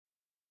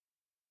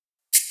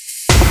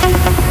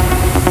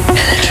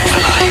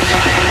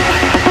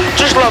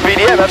Club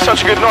EDM had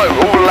such a good night.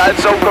 All the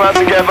lads all come out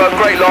together,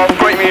 great laugh,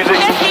 great music.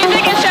 Yes,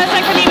 music is just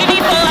a community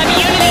full of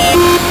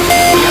unity.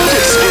 You have to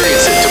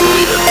experience it to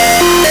believe it.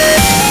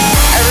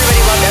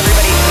 Everybody loved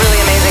everybody. Really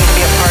amazing to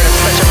be a part of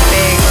such a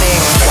big thing.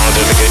 As long as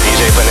there's a good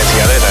DJ putting it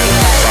together, then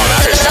that's all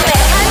that matters.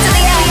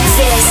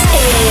 This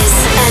is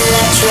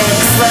Electric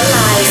for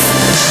Life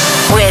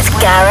with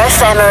Gareth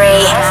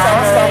Emery.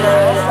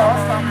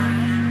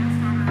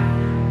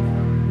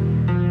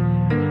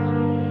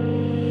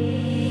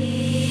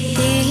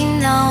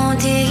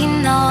 Do you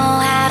know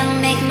how to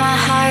make my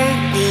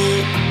heart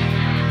beat?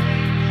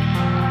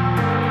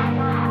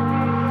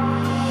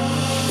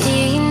 Do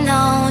you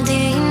know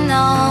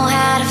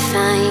how to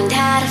find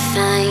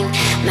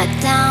my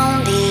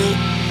downbeat,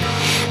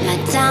 my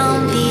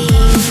downbeat?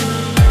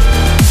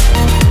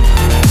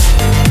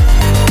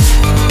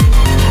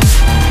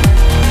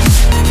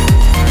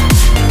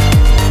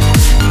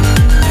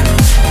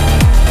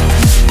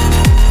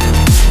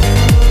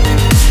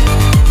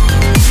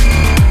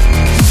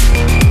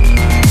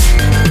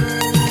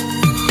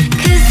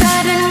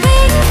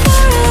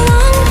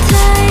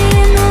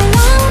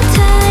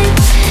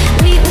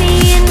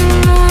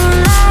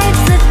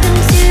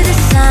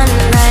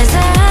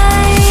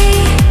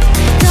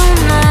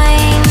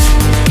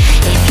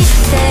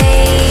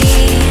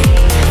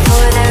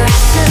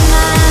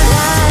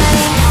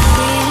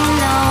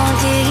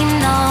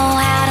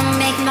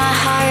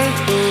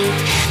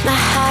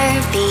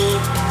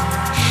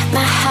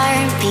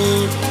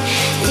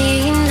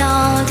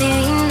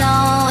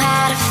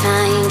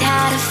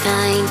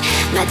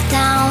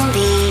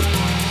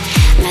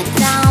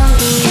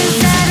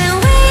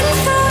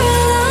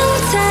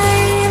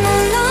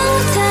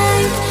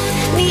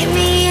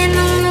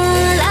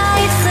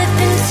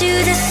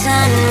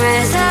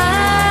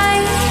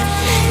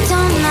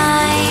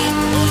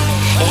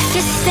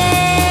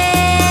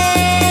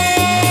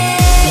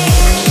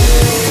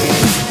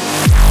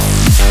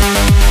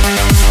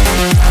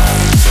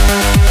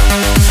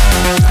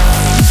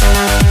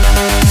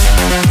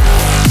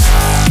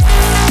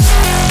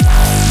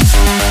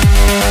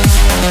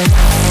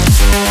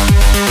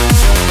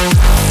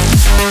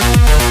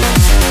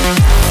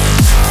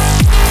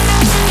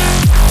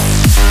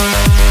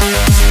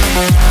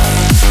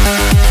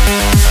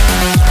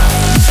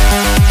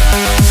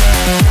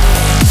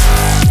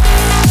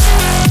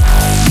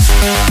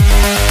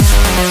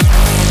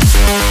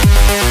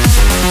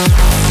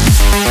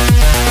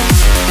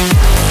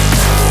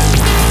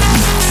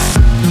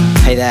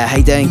 How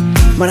you doing?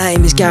 My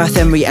name is Gareth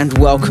Emery and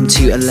welcome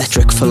to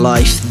Electric for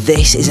Life.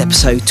 This is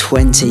episode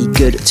 20.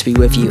 Good to be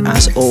with you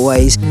as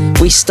always.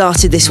 We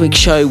started this week's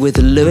show with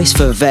Louis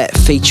Vervet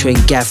featuring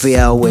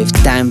Gabrielle with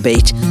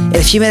Downbeat. In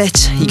a few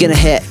minutes, you're going to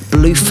hear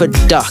Blueford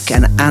Duck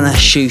and Anna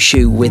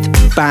Shushu with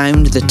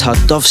Bound, the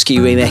Tardovsky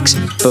remix.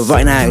 But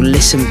right now,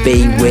 Listen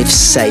B with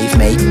Save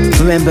Me.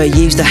 Remember,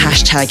 use the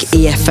hashtag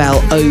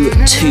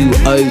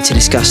EFL020 to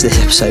discuss this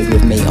episode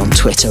with me on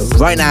Twitter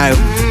right now.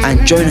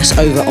 And join us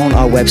over on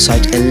our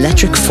website,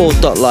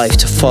 electric4.live,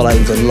 to follow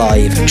the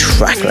live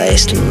track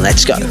list.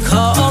 Let's go.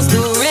 Cause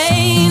the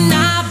rain,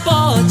 I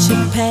bought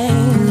you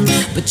pain,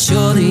 but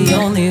you're the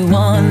only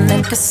one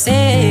that could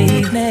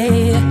save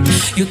me.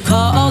 You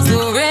caused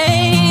the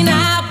rain,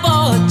 I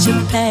bought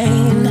you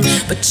pain,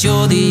 but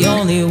you're the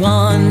only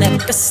one that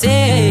could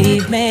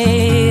save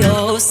me.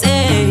 Oh,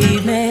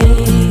 save me.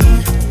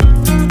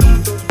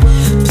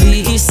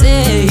 Please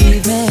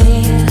save me.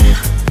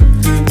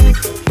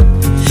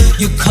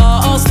 You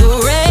caused the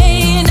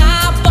rain,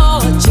 I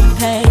bought you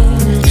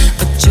pain,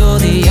 but you're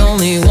the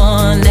only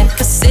one that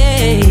could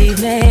save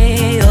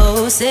me.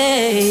 Oh,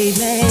 save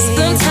me.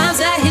 Sometimes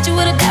I hit you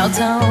with a doubt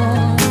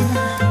tone.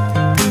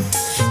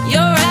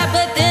 You're right,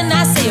 but then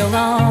I say you're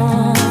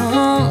wrong.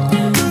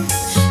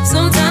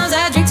 Sometimes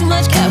I drink too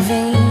much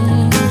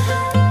caffeine,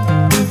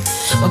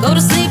 or go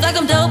to sleep like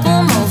I'm dope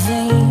on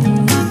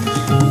morphine.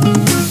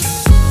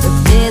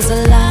 But there's a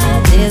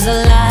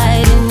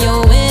light in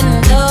your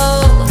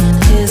window.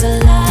 There's a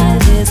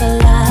light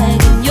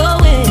in your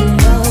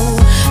window.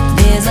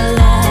 There's a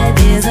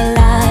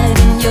light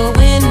in your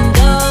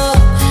window.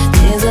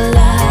 There's a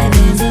light,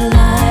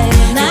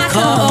 and I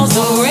cause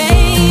the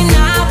rain, I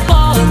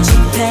bought you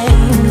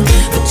pain,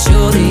 but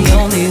you're the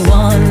only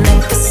one that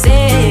could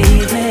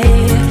save me.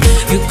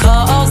 You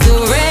cause the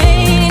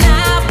rain,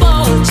 I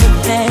bought you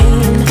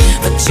pain,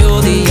 but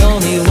you're the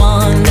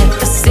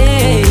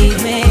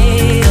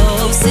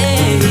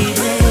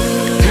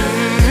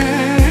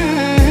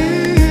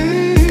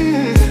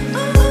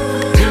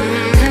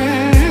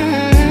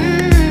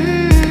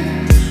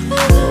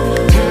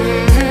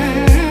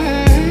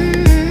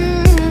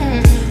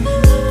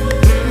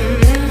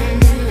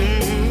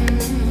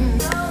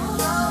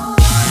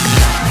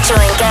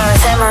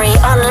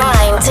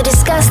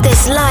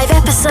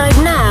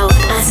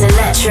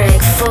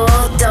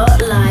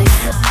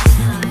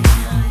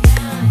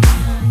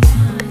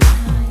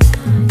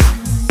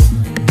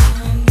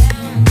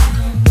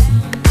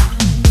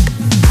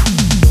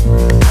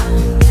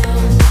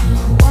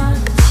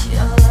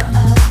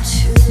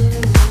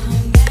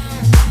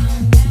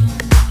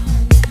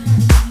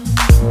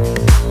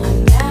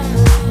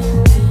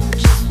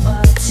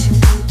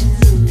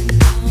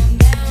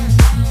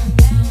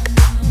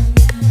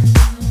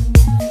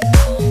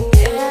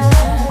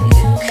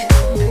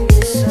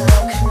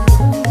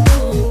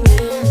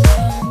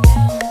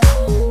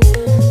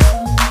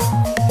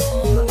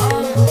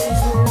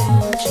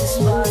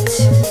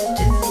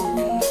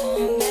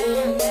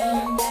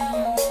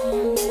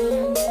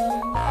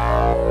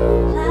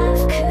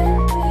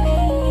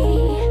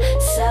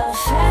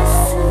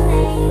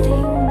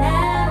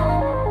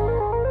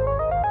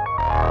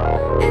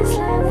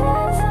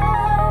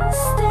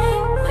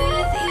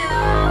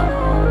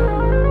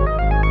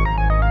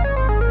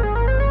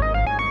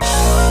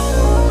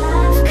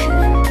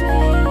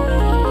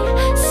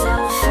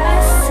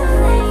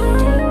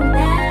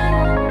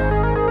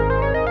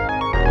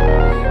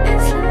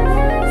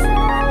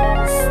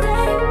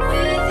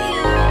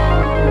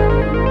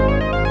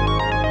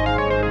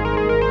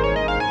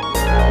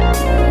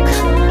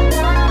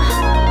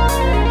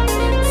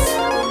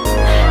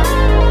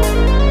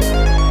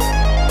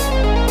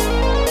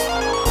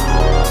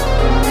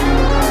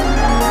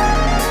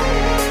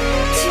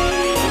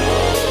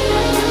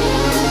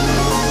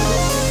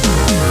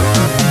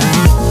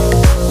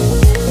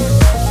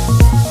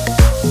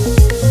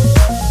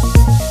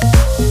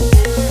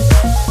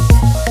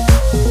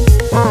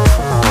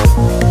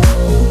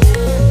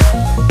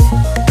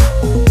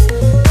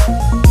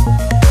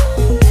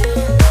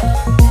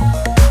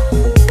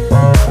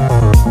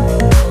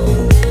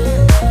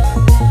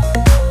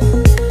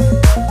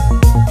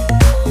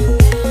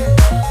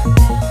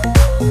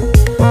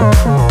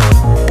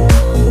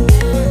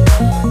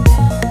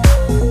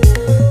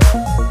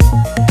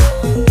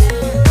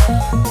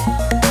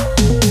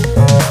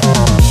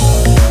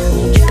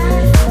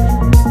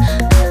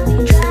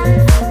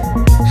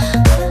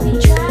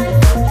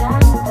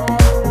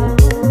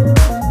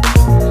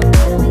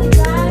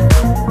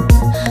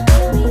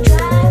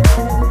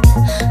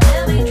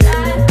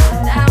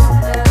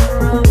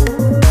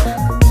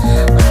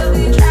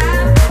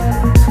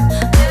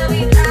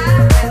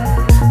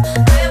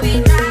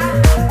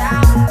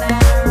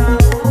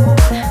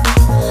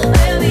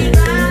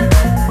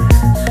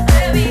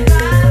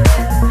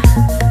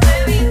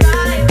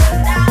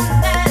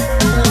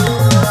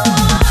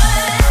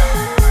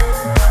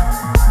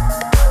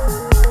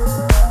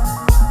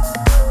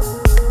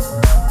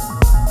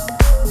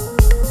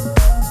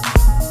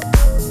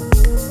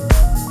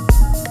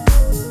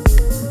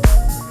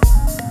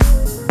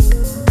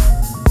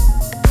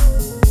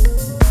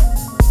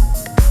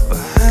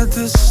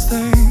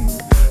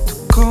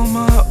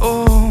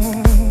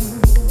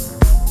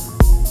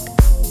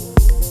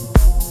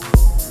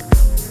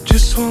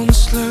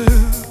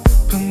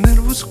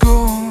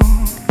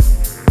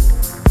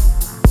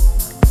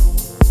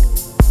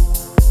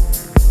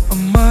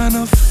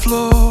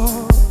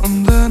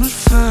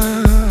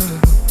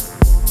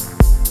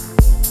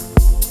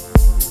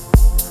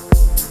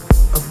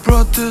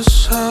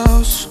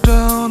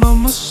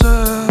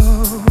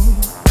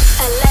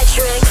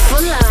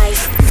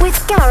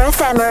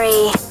Gareth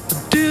Emery.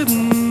 I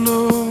didn't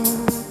know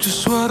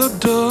just what I'd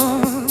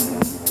done.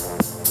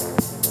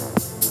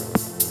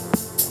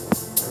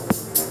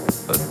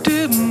 I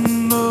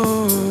didn't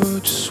know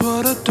just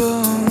what I'd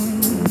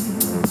done.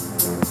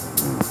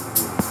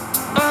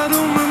 I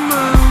don't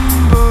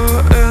remember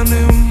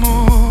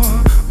anymore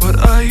what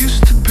I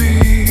used to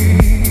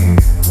be.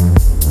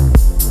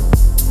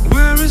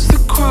 Where is the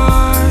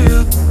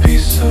quiet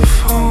piece of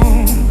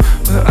home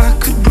where I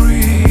could breathe?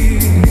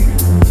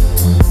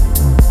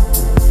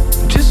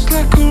 Just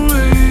like a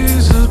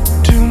razor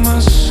to my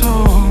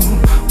soul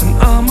when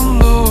I'm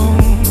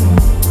alone.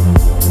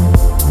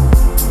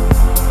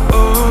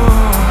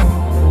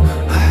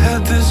 Oh, I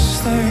had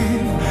this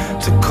thing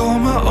to call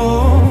my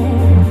own.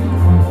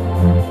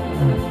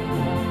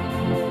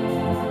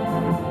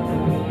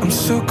 I'm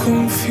so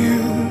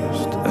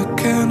confused, I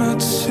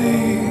cannot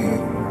see.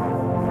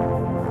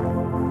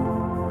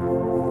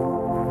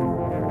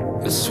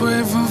 This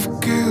wave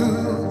of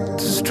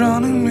guilt is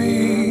drowning me.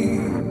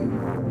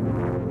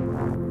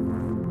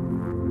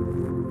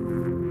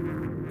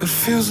 It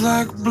feels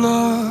like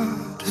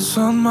blood is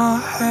on my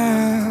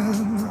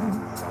hands.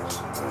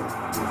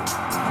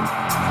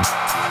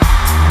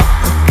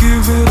 I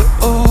give it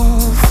all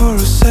for a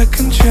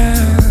second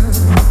chance.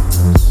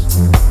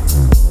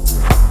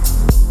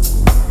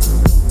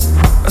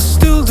 I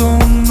still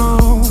don't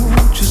know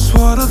just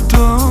what I've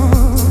done.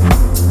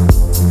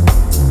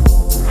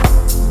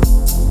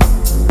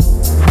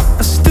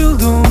 I still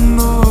don't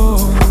know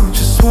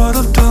just what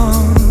I've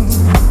done.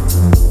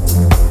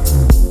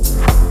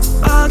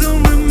 I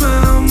don't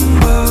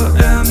remember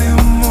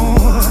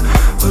anymore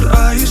what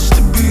I used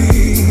to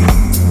be.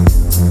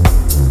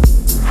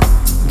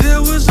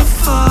 There was a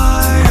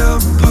fire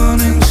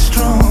burning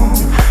strong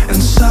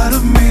inside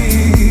of me.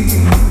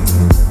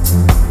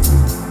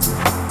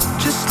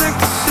 Just like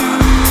the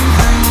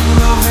soothing,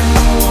 loving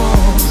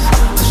warmth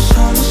of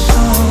summer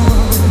sun.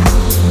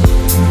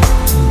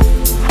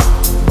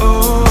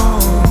 Oh,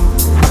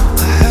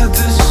 I had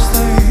this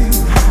thing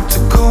to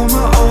call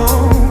my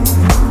own.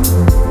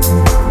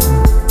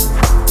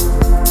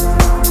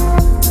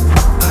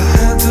 I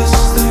had this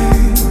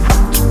thing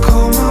to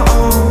call my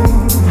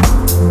own.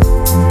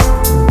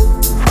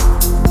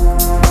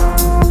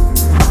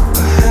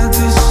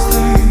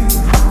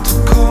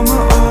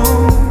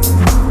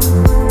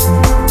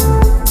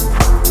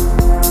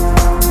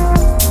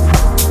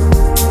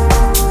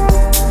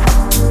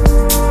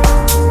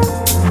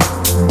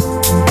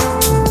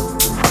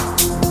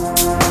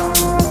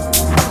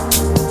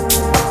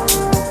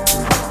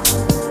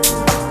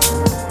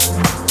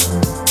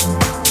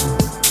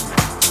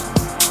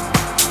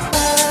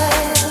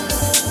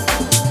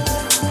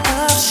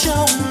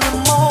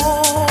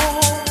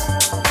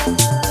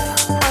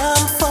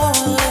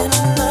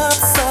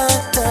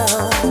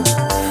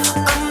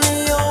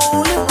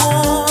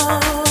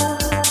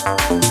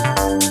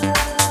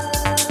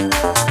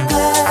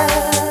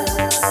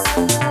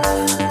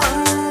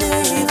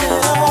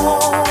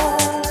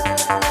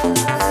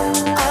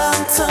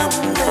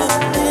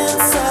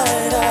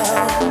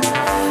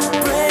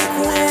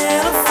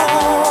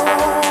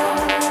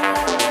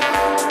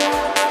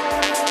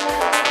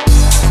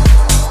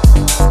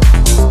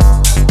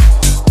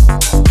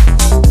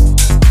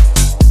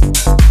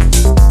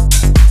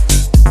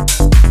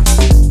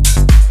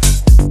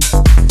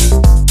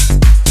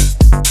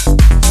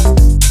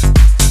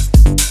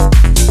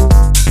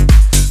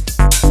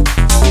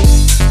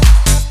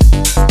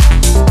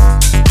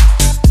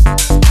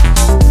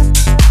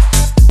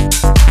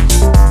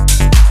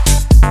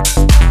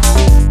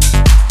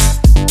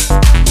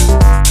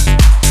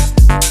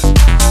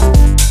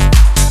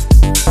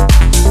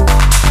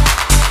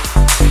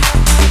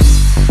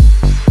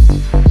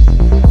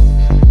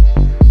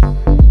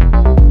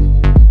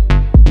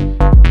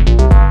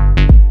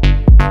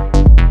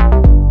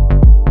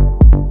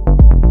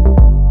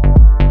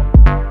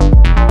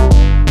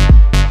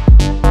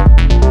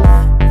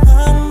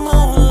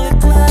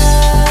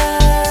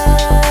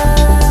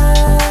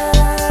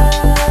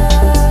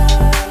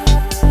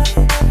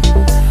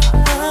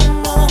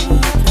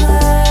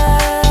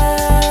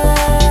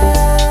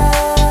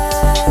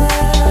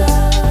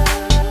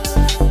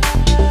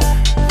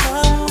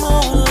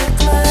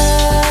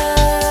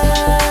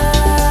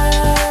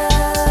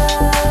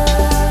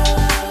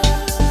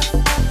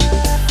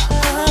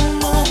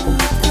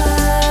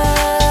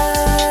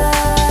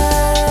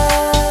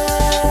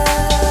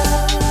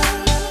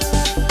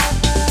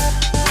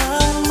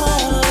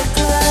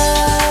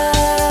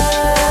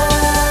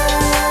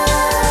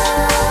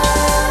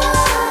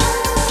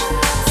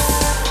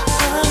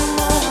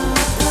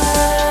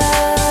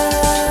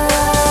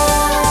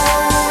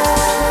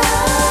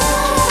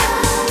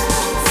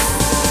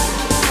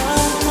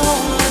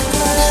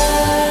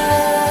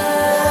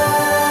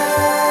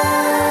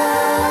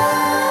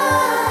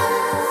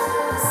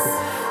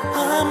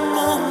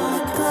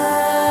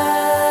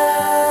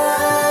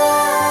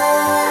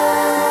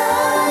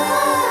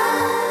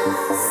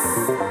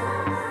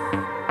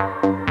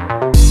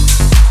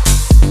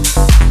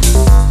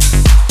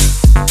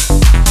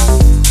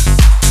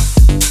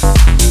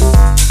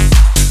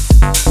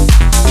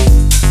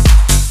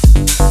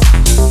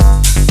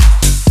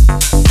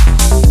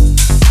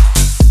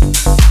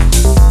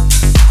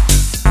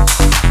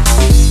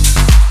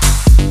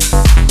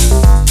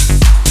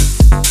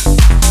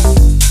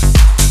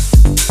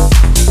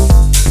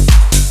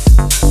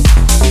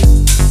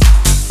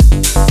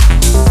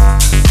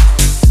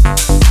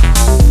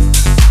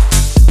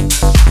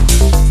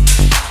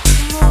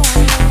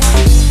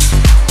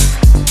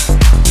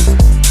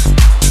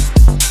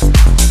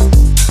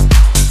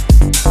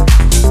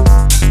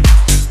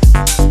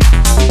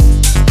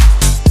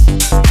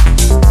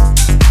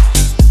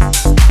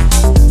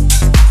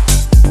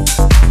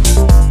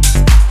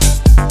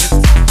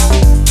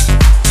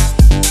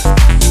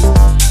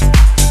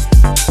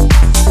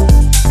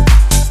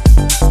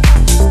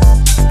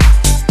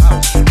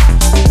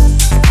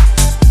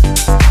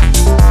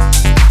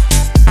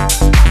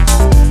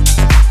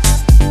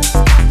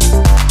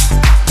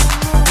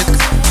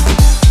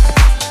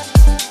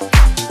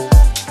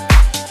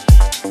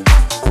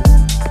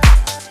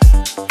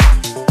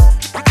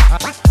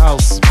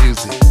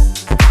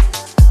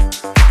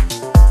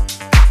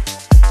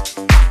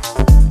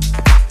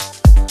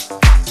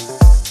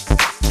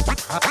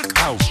 Not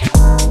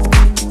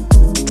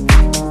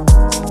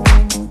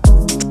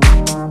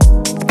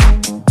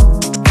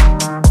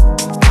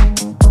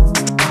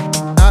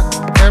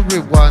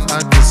everyone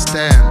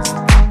understands.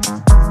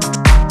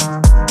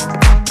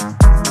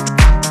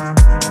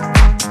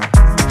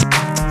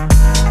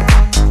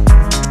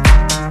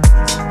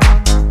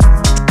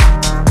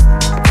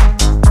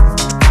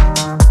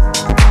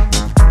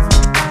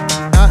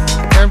 Not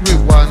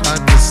everyone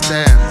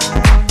understands.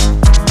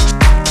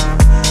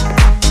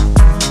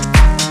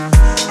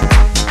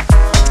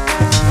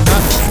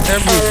 Not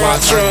everyone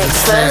Electric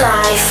for understands.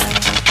 life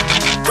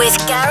with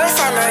Gareth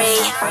Emery.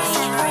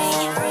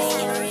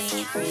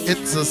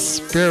 It's a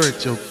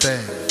spiritual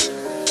thing.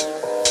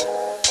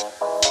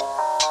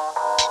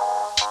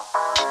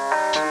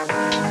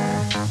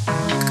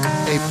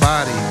 A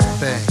body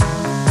thing.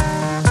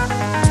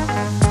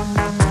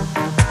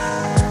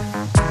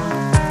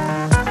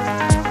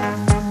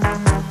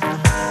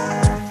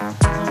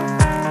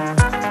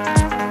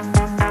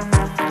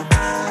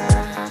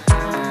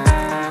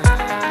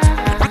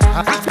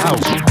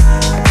 House.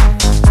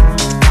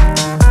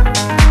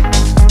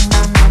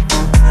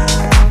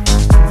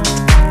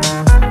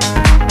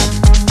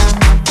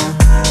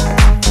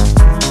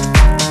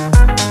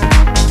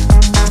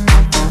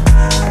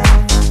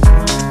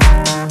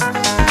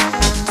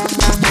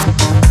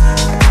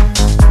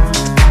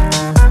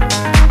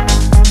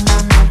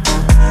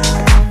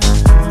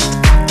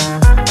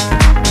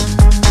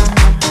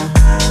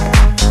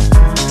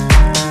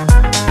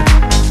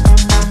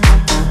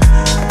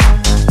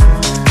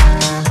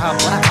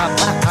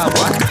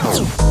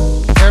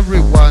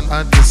 Everyone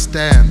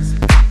understands.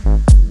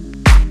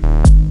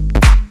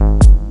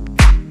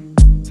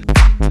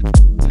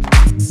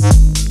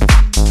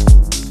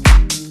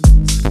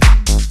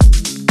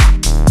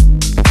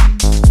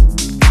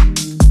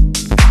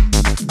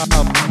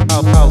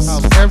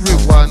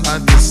 Everyone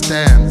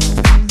understands.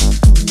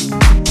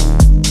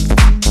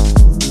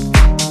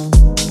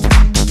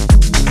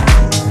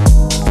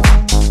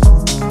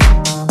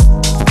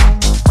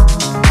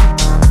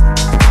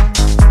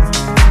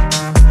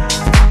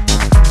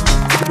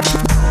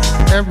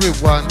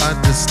 Everyone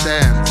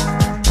understands.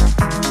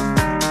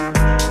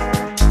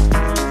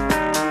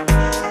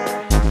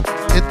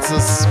 It's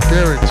a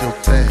spiritual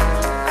thing.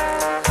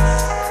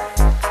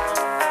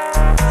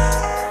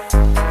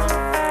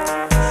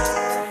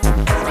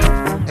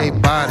 A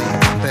body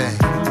thing.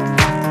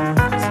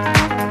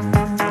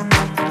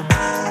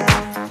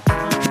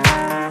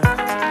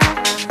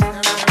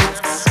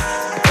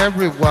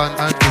 Everyone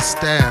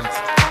understands.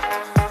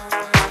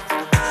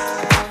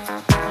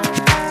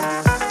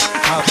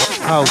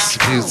 House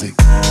music.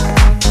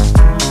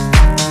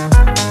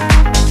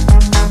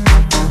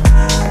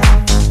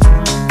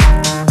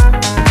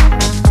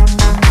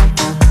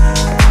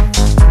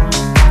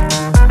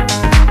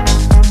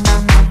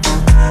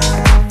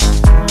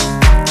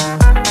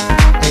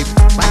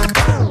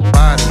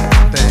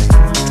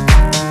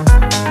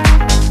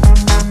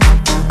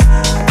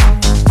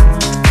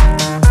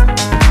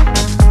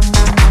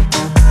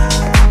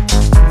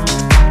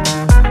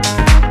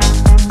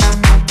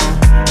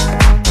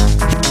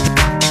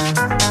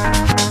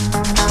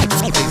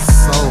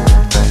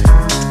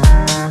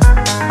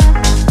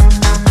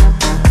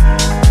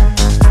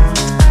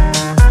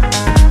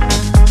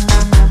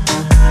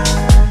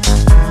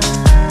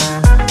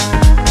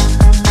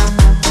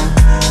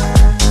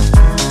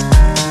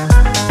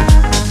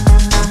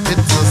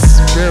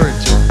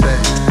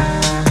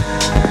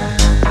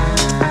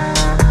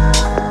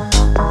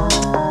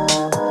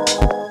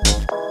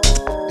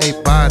 A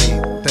body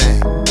thing.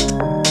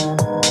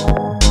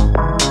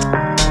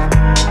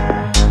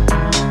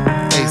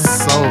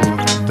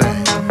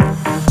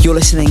 You're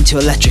listening to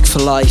Electric for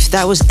Life.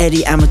 That was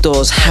Eddie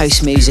Amador's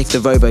house music, the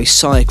Robo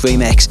Sonic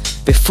remix.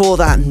 Before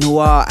that,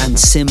 Noir and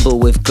Symbol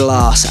with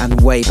Glass, and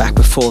way back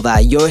before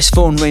that, Joris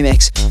Vaughan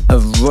remix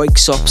of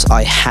Roixop's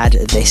I Had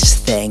This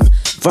Thing.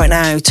 Right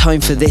now,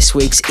 time for this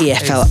week's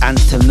EFL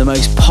anthem, the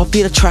most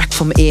popular track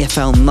from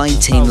EFL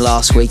 19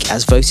 last week,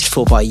 as voted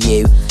for by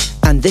you.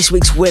 And this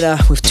week's winner,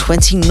 with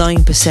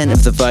 29%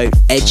 of the vote,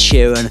 Ed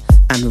Sheeran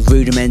and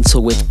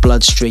Rudimental with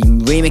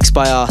Bloodstream, remixed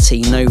by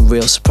Artie. No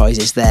real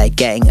surprises there,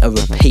 getting a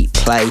repeat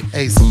play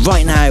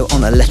right now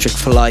on Electric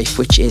for Life,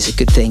 which is a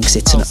good thing because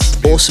it's an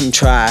awesome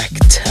track.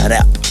 Turn it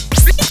up.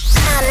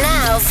 And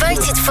now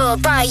voted for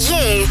by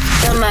you,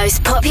 the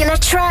most popular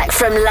track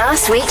from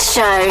last week's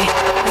show.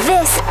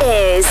 This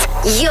is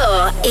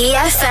your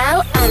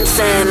EFL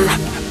anthem.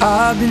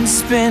 I've been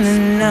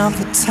spinning out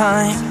the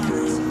time,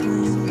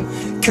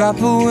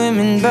 couple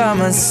women by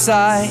my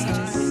side,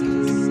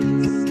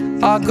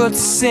 I got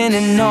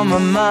sinning on my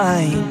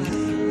mind,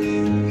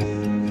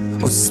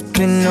 or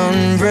sipping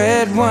on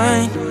red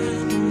wine.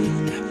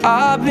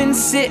 I've been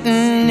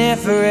sitting there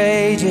for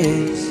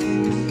ages,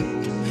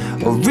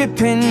 or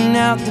ripping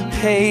out the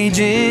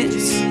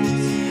pages.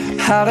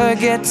 How'd I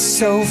get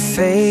so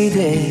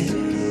faded?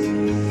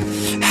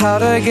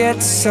 How'd I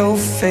get so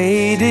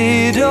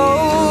faded?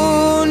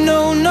 Oh,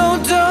 no, no,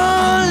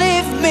 don't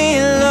leave me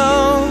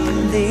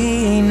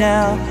lonely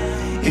now.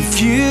 If If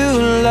you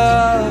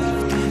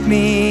loved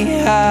me,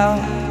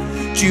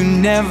 how'd you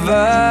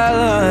never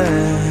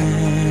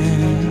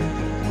learn?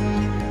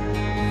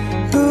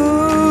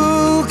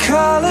 Ooh,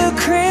 color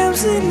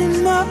crimson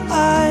in my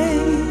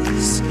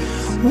eyes.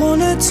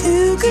 Wanted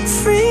to could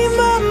free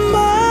my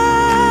mind.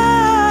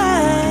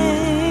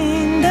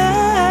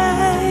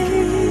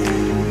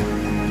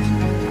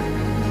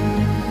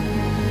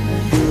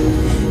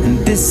 And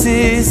this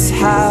is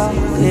how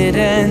it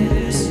ends.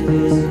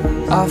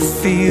 I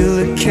feel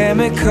the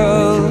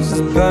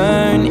chemicals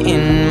burn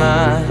in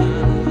my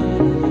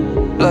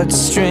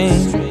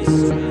bloodstream,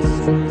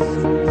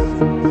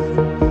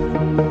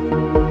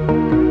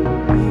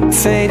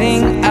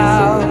 fading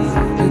out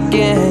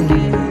again.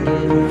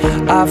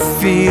 I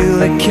feel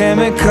the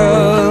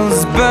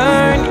chemicals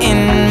burn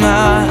in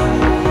my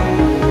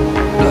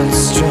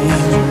bloodstream.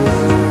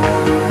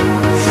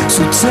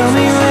 So tell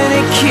me when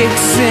it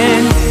kicks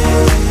in.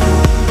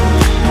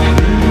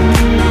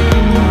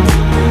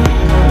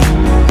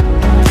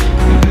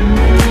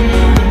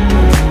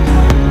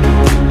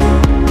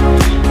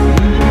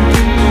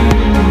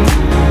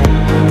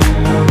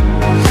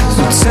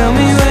 Tell me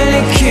when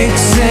it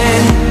kicks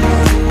in.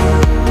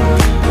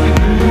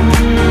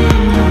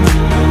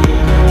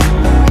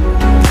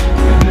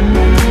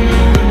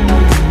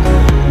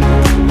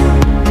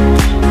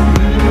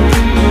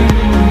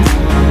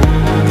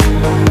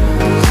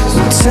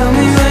 Tell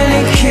me when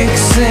it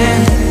kicks in.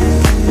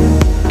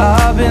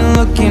 I've been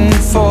looking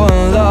for a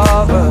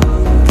lover.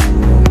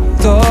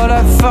 Thought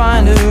I'd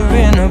find her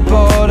in a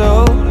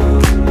bottle.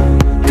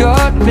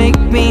 God, make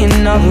me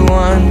another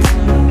one.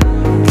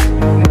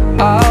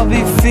 I'll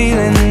be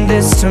feeling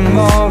this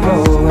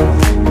tomorrow.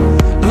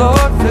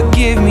 Lord,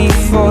 forgive me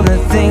for the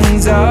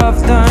things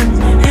I've done.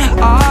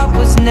 I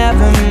was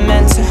never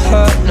meant to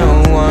hurt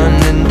no one,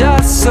 and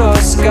I saw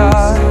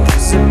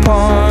scars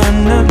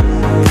upon a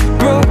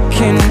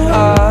broken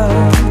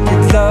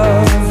hearted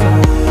love.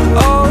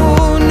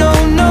 Oh no,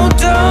 no,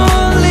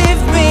 don't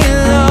leave me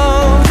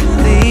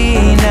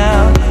lonely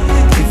now.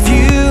 If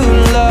you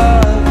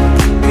love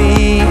me,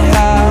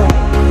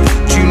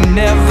 how'd you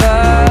never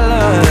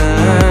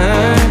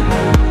learn?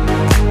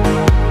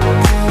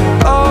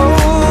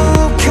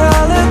 Oh,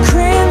 color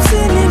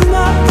crimson in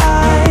my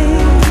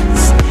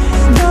eyes.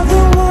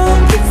 Another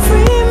one can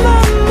free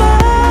my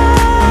mind.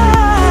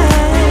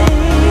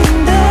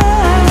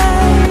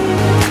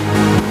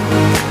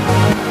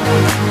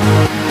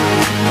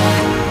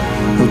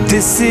 Well,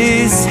 this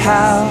is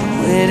how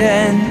it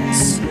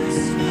ends.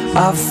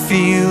 I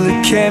feel the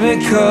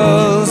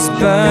chemicals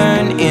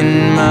burn in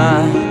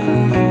my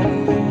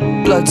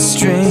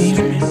bloodstream,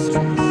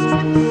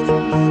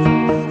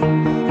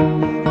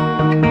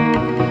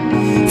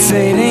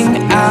 fading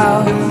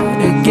out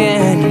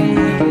again.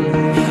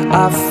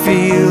 I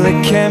feel the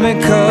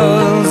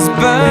chemicals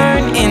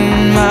burn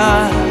in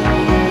my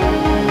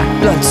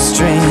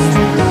bloodstream.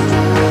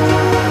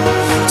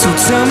 So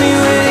tell me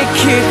when it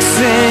kicks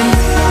in.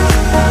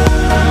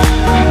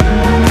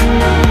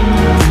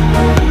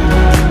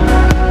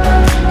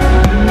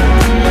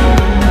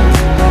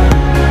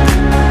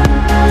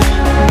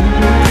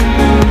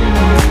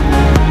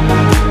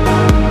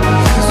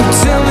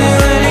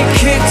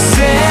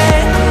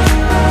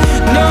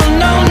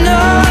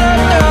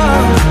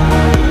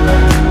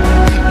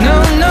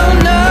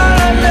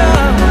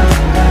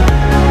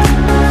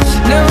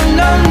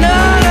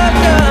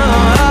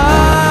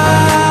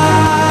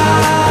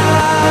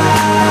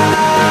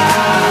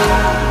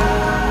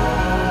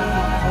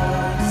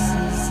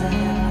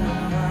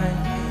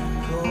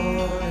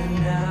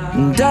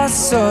 And I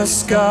saw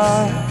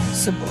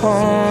scars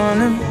upon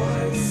him,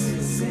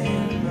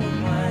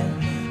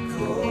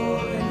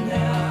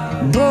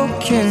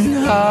 broken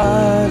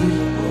hearted.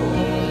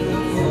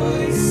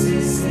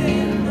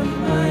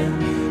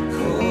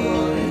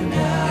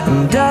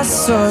 And I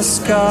saw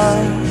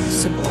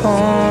scars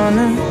upon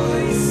him,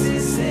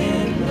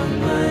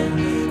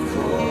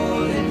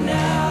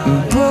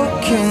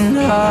 broken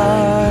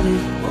hearted.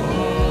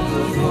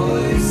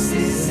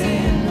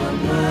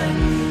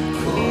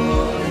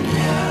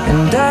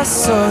 And I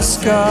saw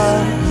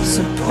scars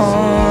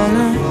upon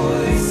her,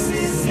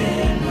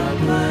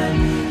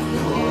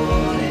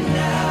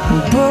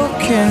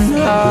 broken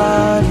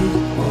hearted.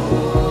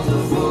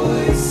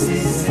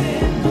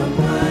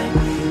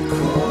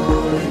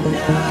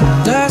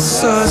 And I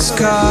saw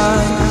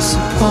scars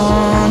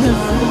upon her.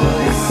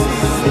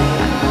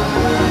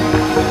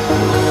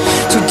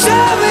 So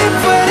tell me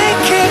when it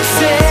kicks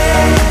in.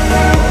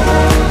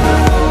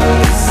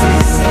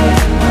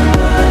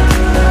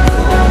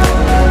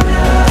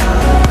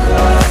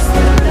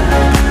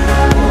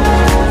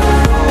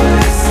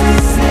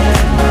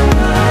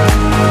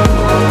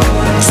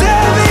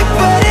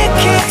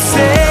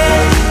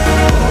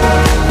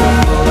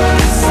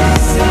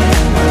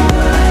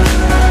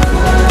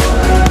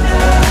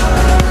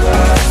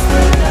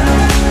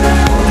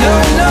 No,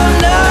 no,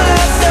 no.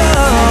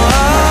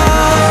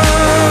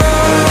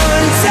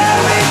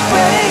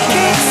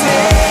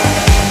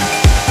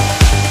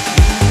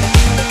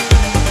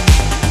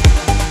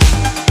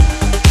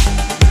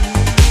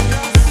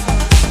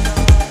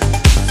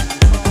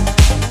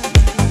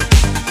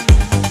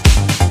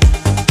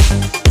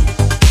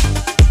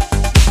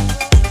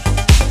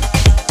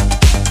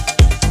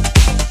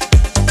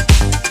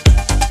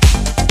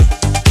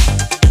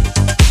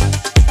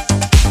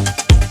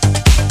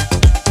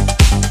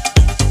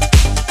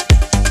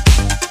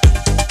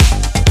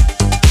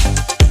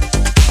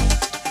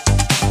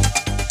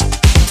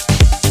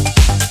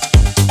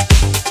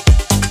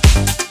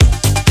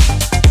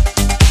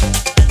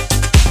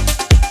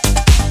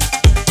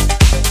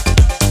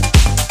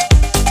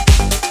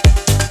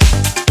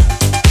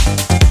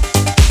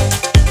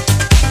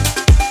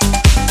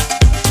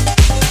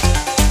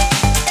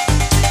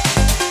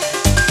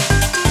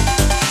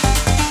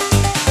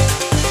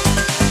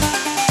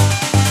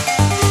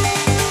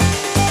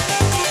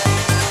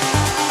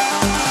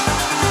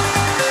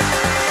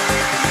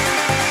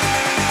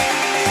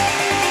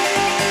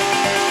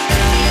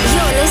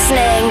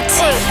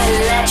 to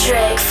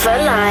Electric for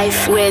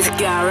Life with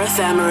Gareth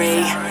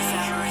Emery.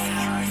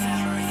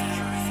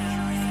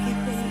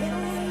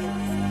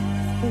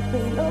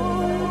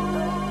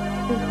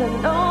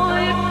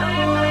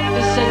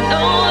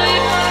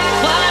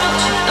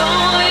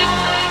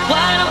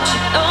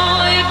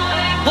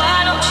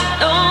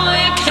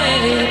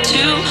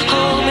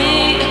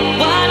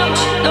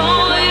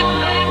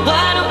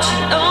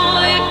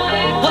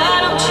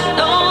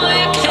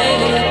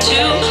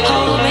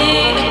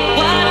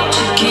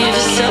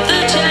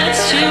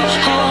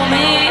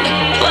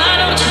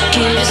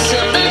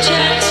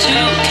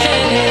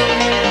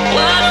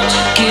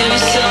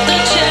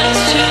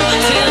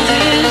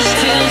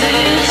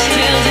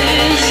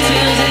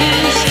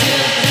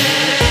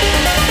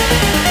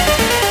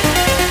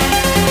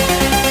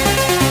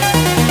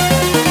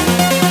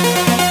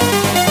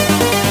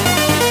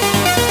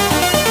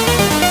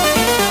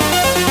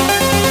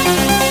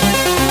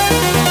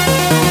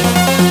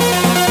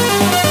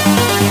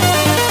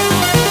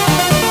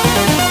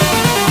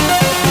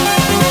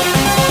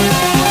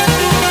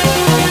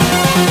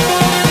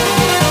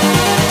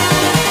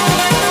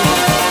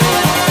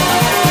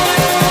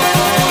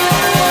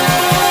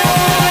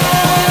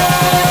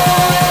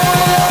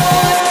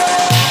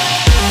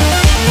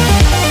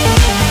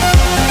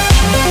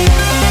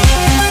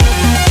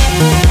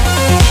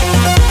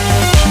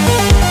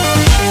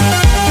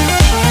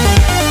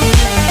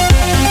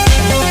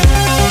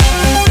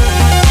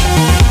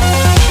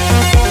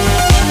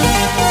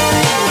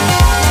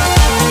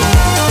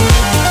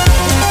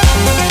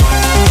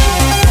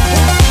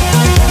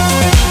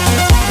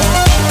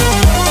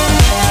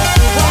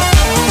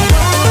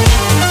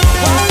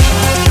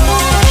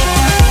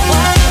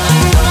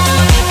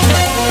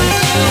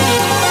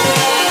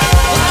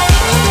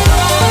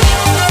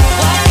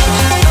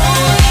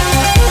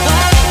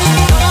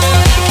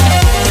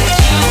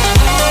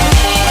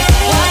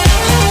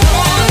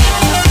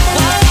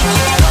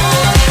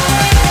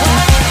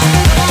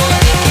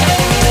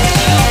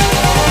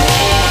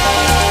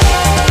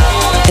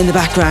 In the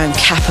background,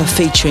 Kappa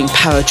featuring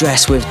Power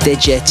Dress with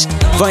Digit.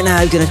 Right now,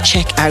 I'm going to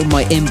check out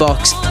my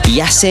inbox.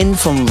 Yasin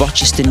from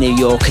Rochester, New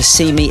York has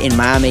seen me in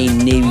Miami,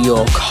 New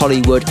York,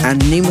 Hollywood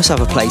and numerous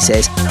other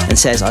places and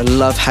says, I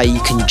love how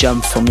you can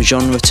jump from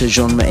genre to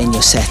genre in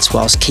your sets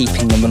whilst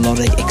keeping the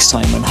melodic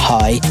excitement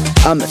high.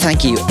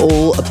 Thank you.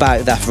 All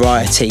about that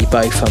variety,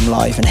 both from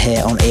live and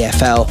here on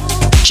EFL.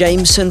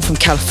 Jameson from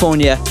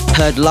California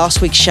heard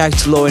last week's shout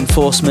to law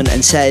enforcement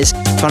and says,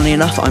 funnily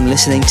enough, I'm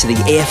listening to the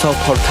EFL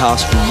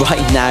podcast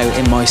right now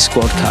in my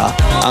squad car.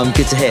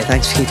 Good to hear.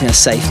 Thanks for keeping us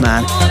safe,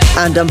 man.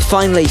 And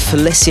finally,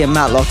 Felicia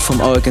Matlock from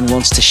Oregon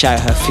wants to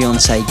shout her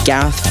fiance,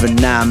 Gareth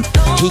Vernam.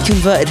 He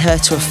converted her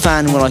to a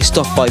fan when I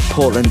stopped by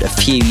Portland a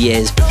few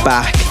years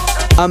back.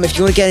 If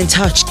you want to get in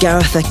touch,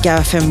 Gareth at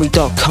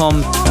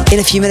GarethEmery.com. In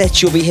a few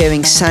minutes, you'll be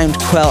hearing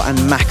Soundquell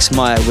and Max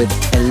Meyer with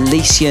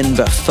Elysian,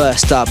 but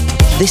first up,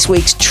 this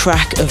week's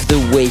track of the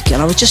week.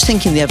 And I was just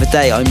thinking the other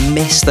day, I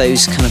miss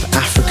those kind of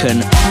African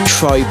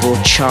tribal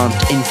chant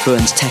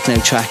influenced techno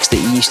tracks that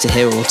you used to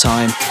hear all the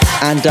time.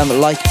 And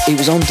like it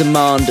was on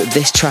demand,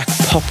 this track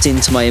popped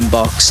into my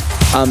inbox.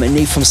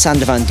 New from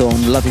Sander Van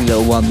Dorn, lovely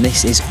little one.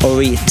 This is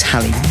Ori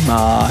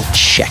Talima.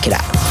 Check it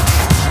out.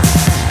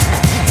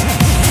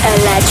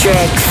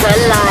 Electric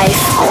for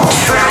Life.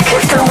 Track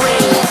of the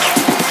week.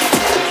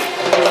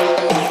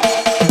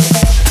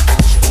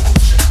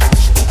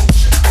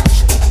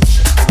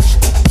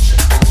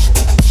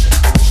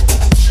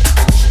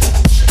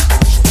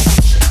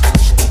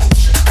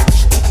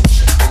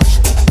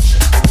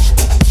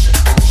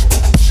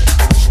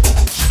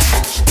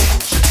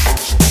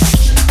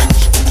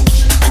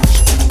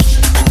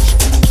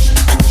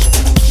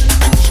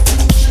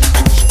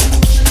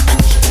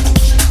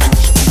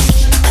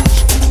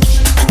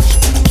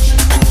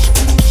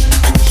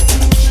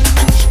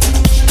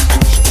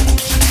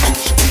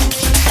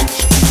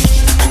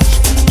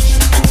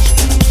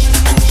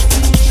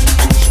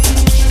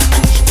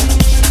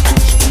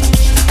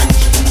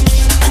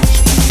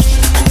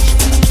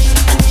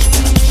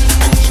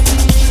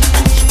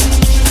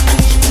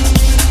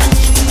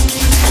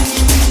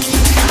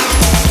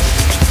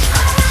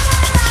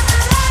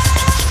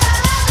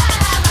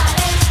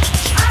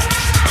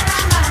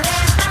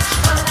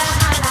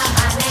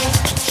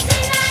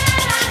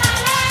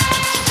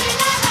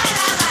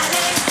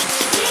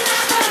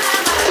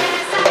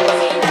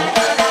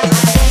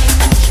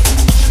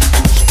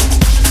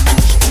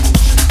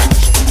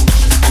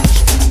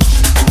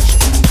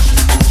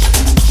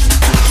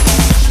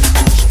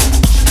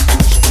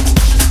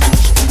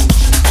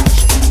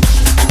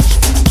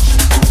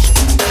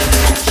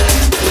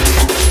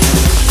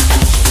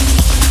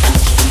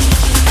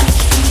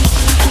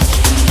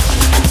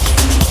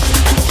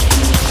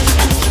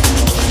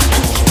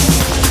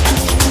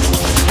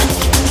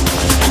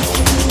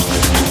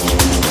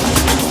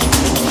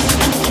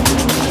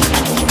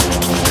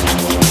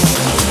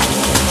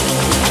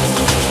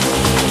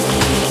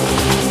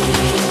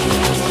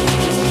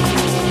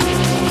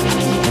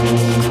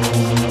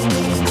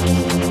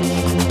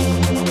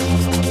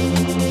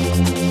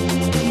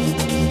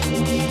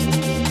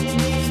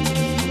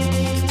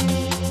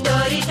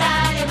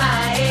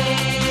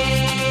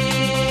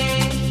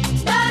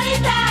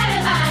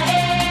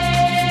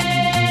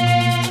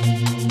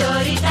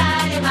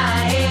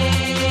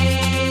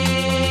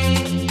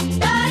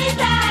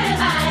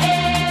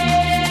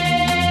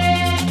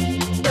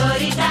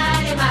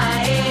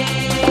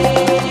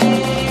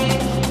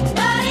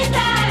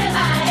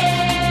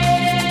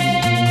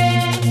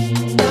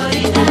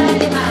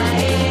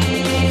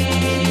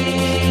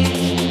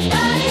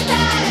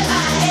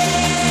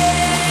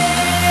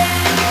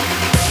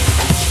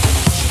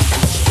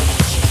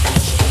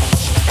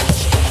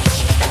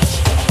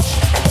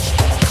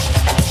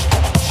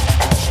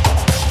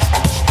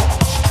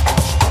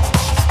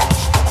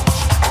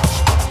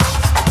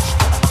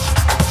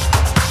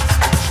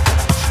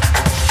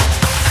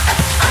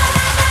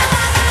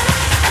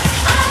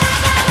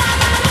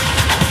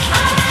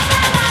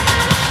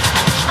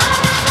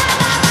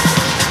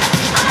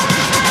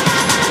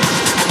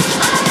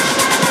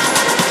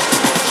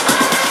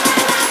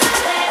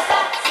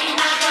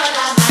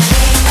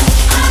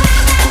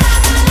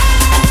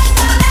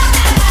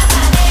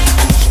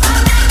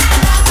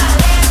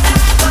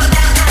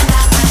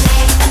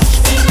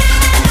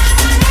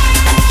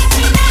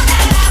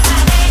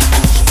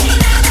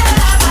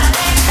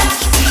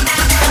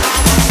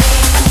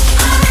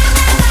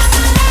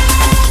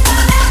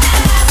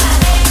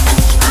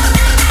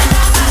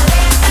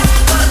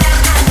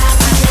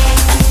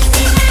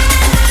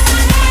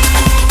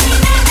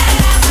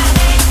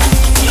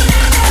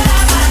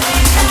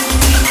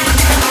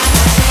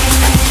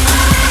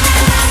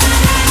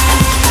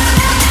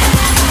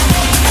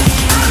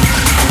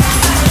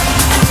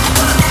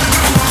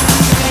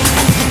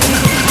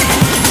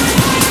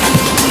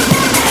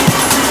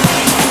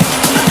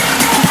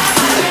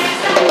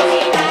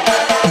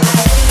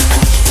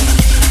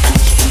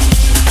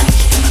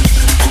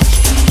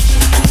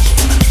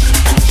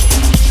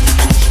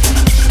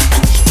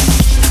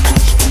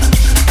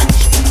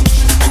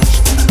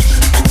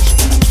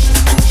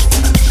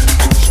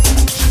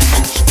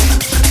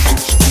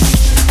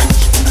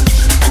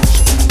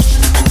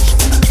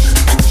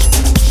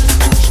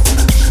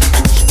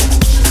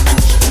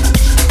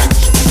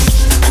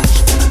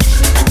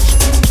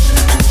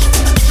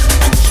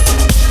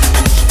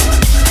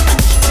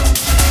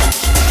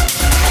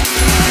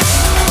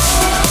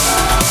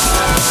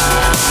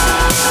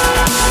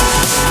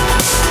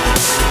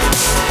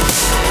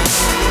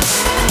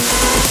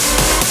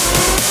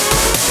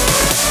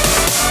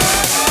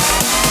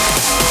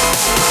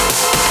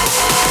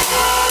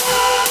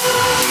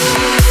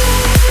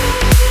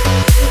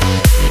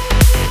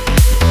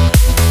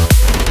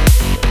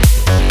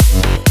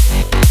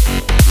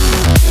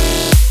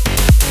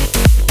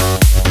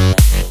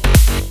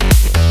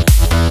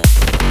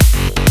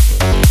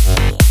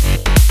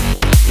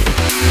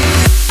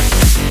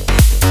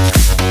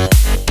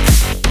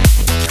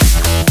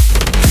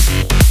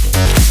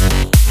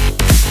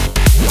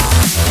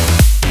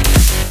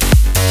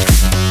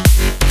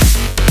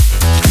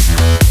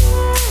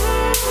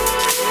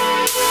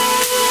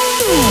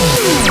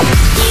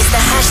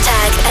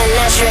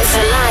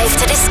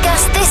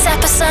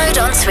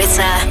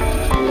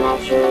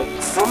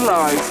 Electric for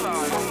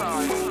Life.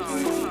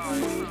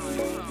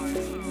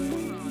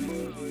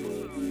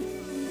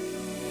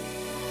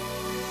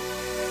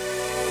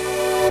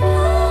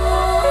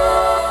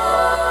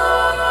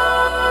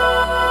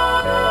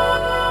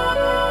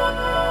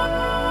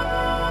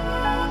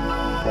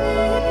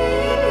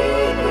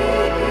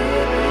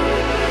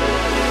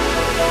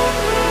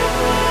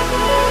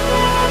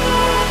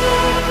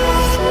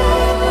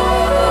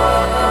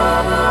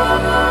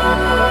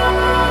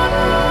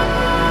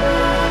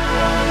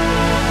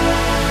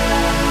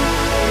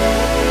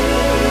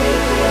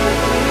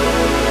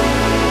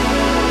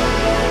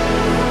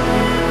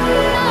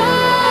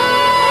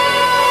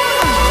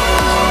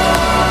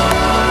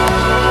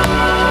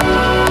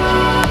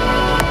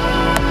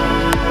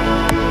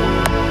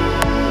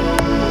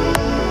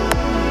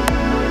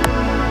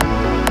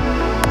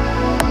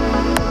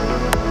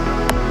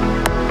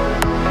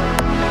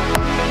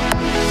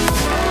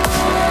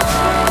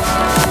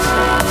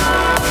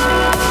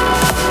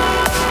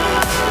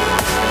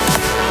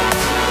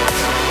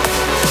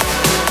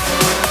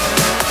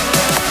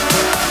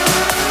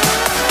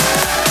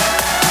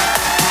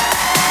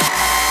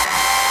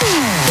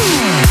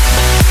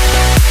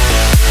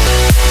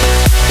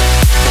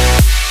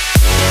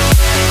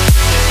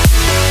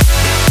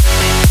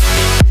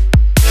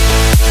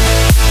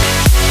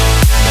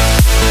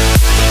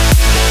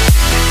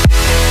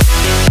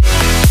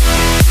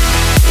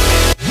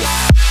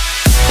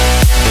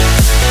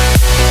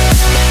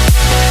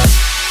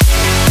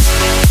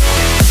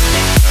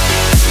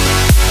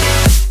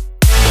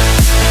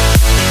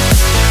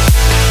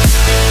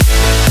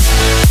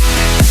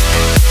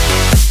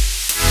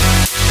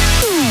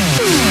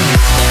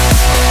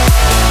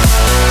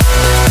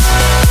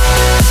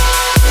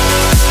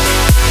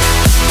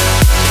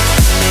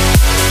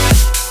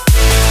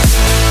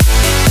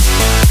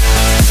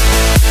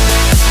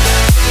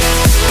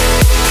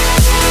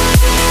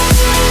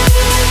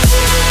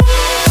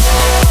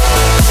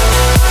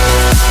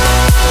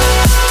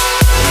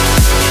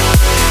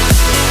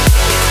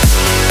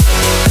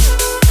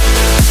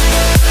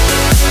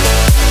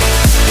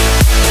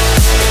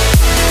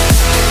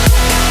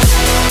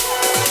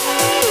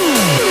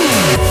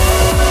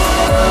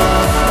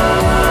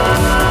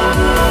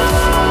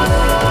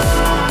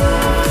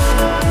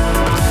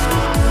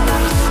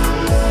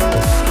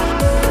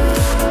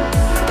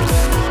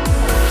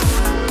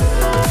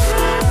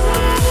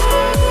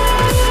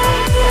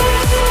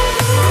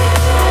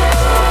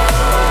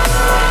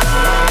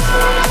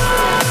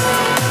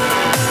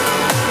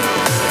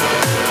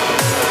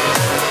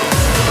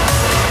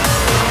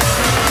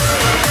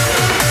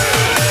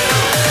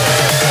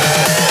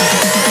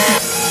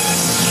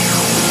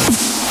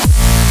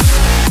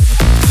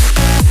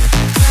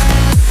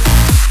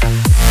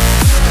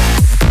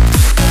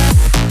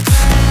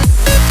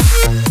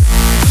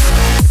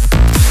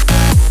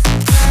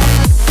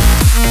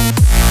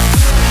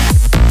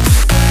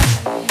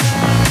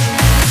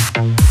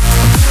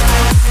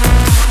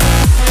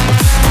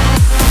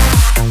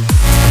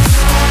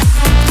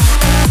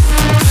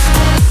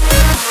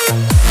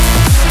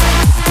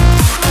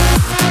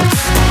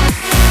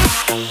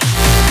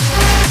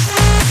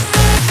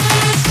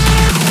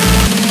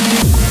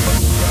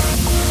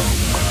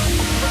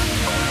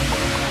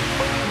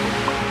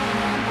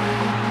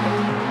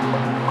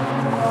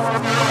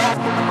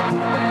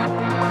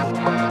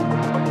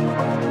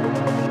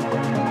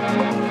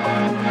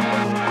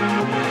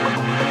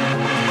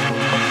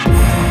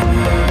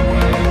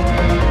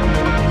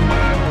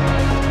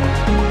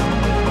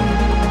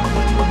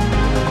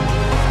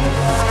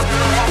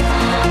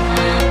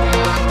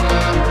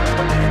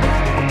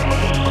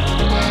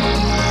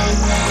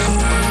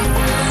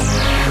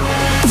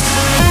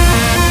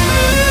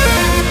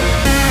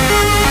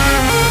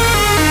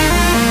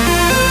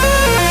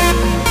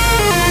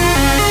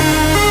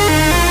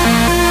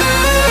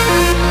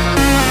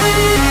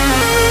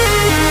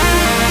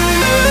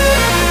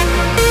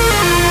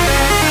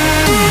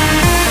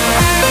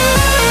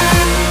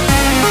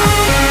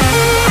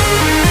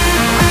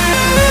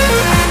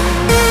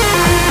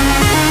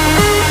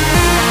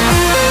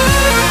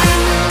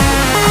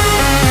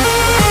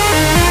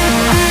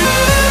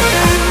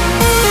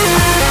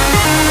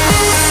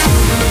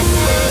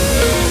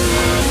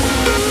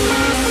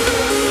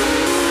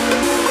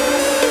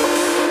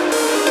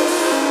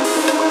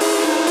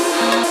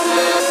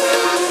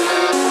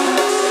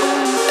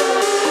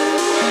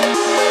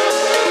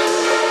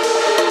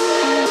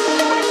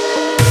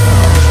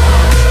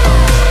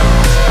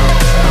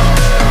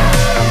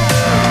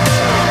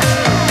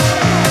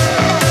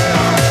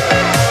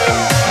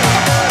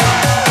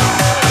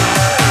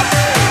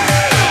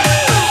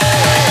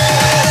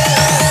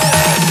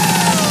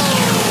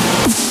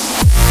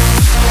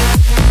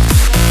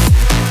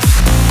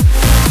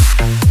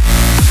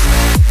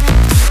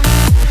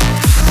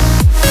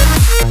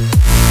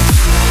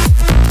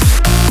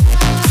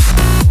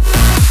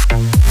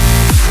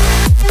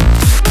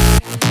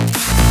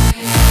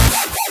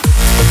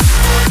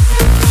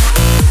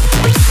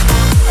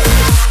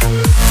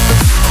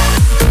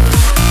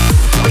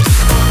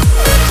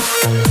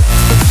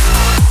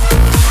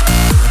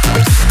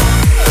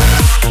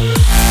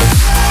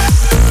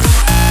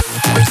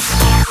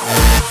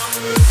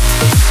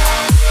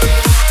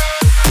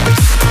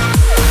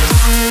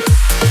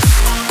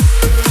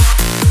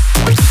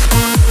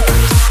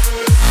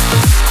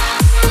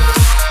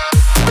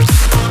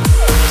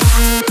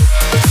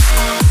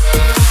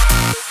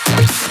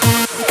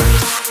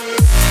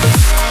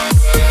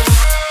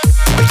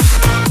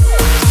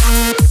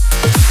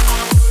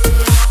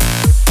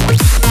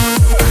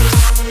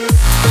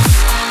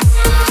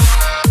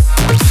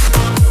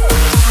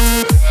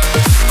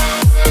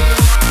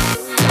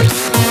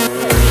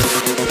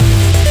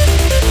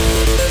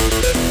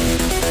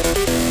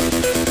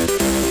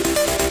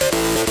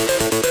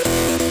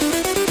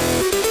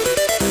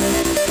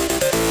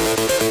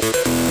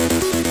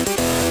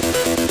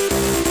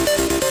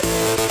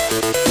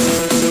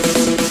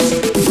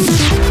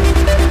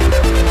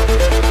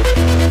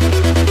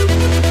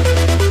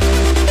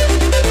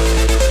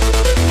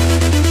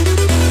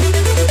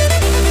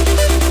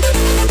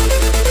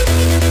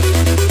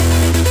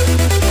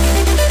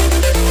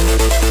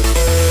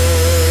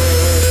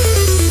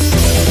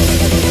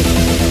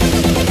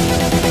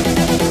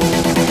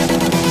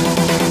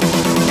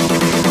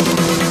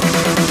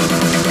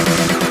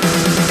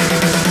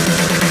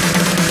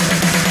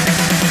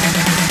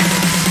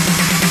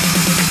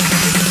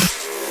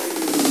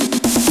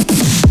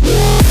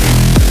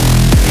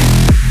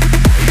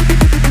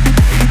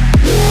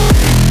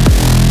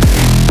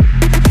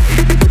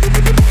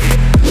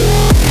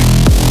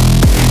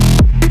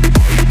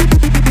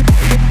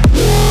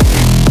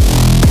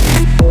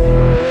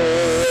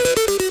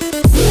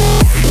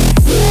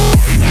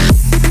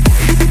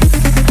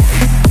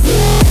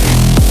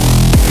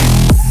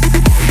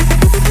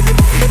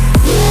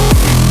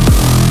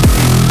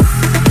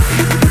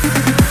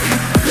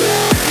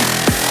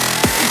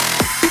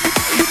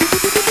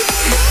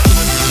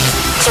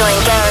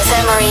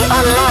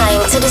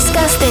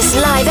 discuss this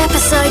live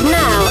episode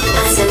now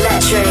at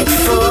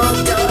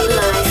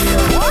electric4.life.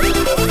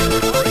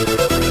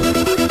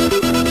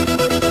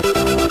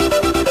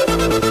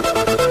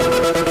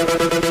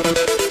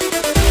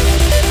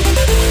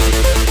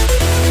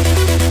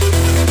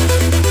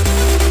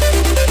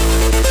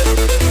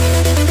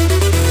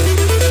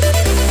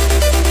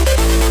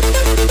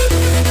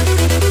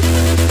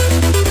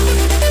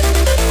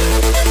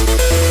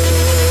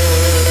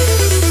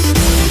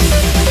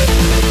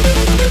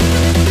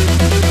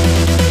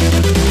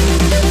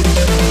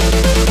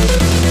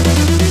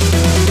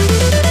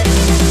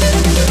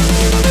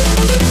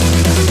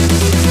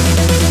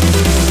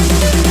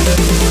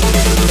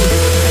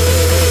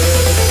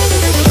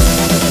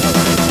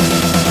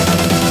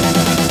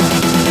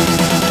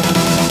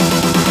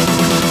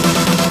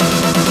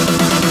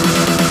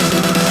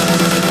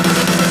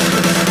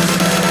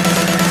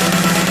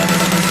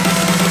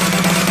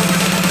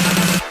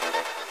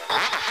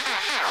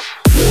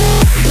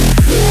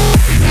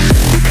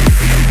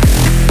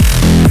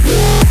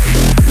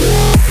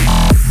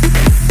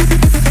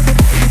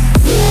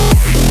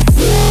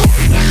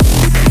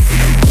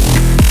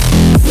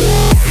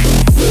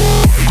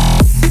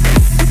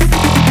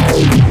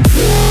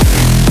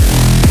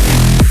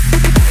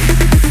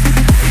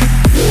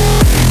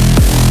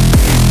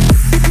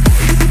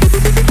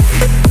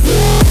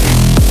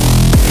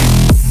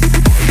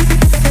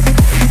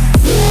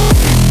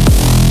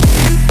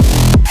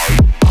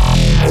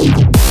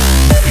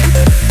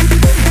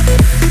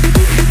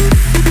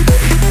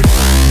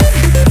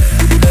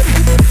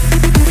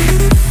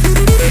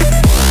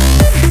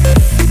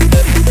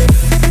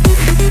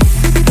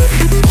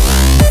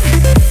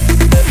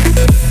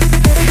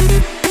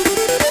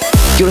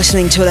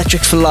 Listening to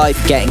Electric for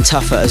Life, getting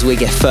tougher as we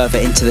get further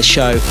into the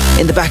show.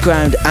 In the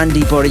background,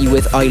 Andy Body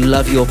with I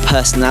Love Your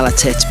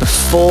Personality.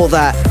 Before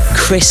that,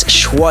 Chris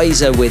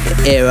Schweizer with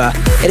Era.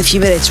 In a few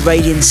minutes,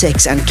 Radiant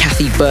 6 and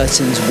Kathy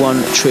Burton's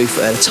One Truth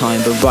at a Time.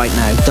 But right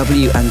now,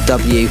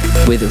 W&W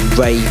with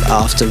Rave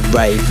After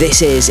Rave.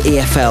 This is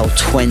EFL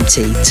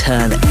 20.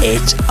 Turn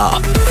it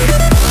up.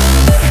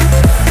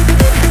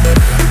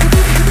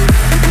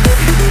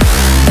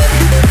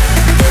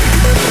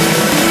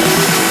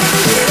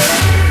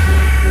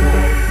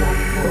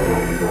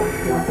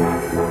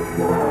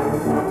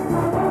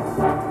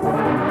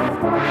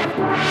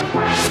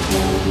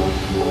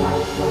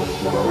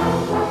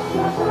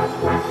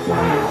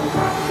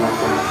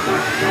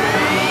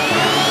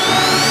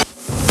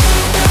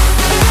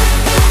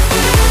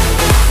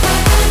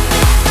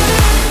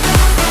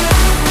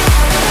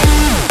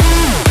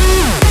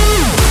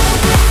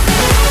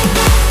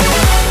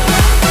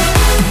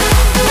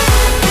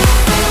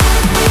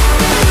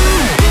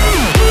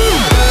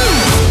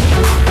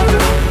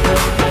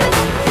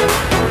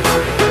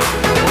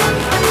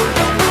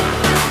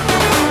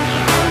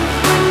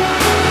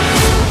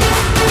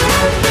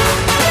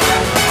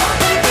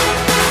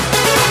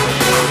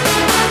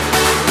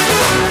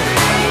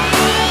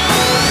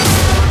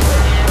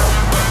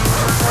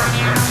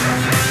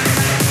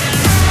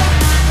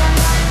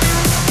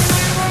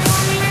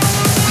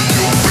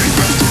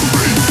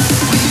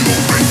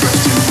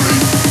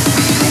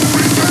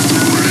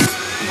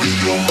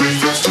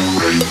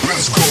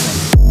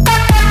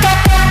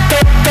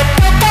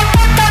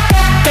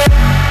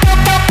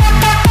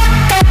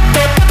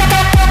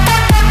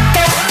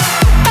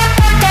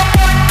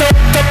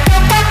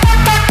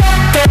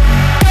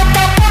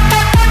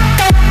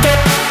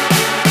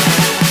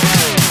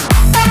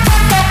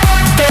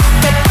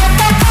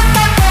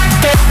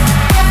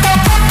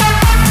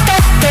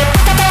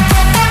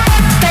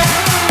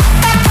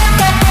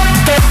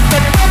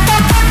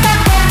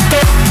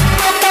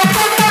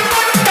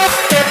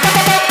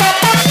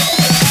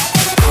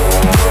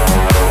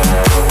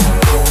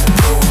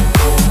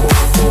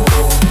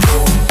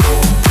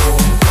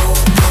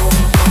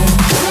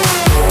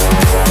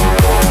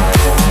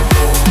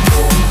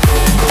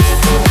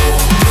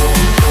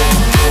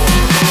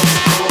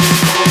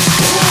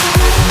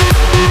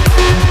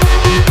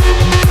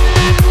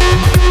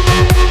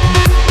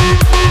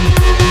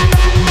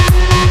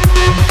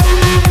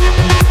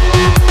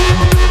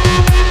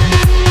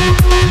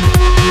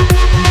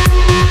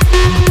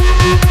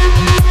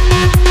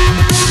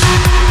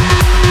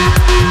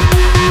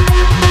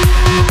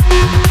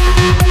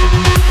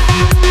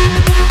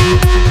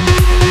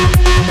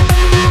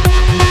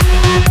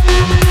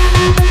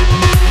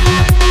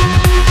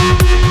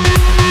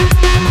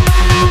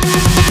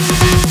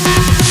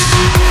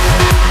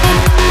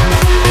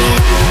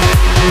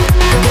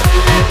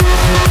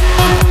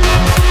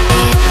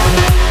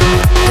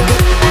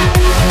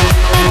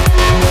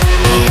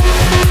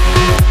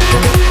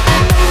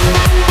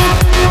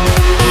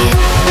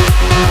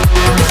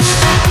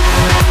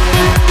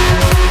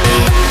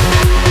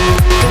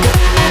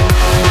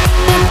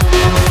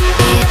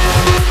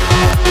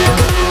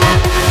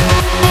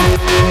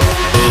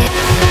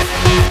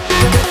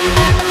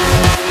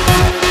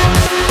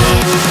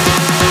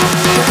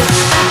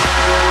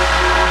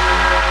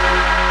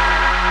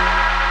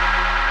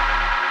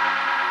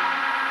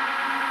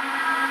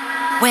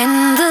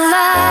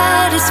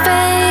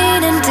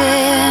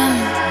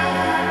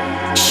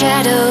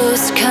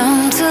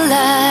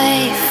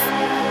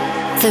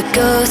 The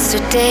ghosts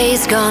of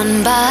days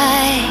gone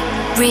by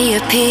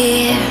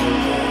reappear.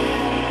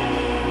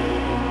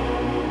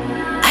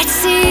 I'd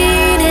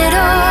seen it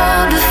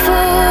all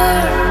before.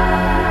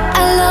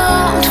 I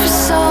longed for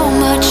so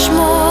much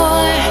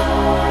more,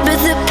 but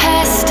the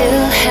past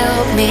still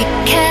held me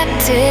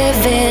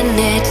captive in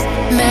its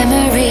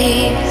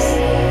memories.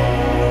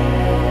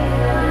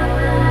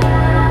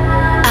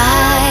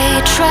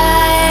 I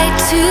tried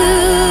to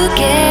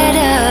get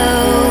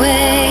away.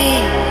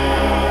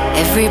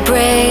 Every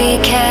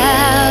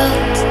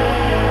breakout,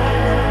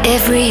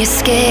 every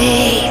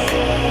escape,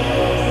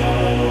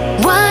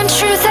 one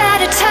truth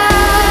at a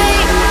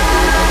time.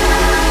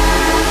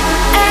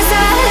 As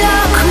I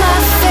lock my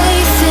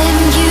faith in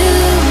you,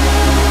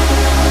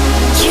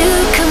 you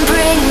can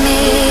bring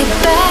me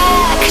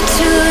back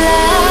to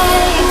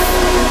life.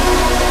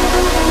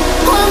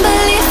 One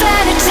belief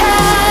at a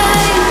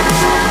time.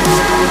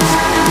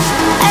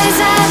 As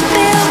I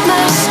build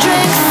my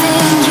strength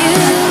in you,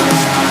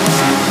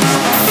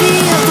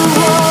 feel the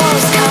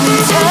walls come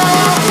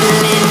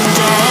tumbling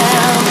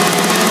down.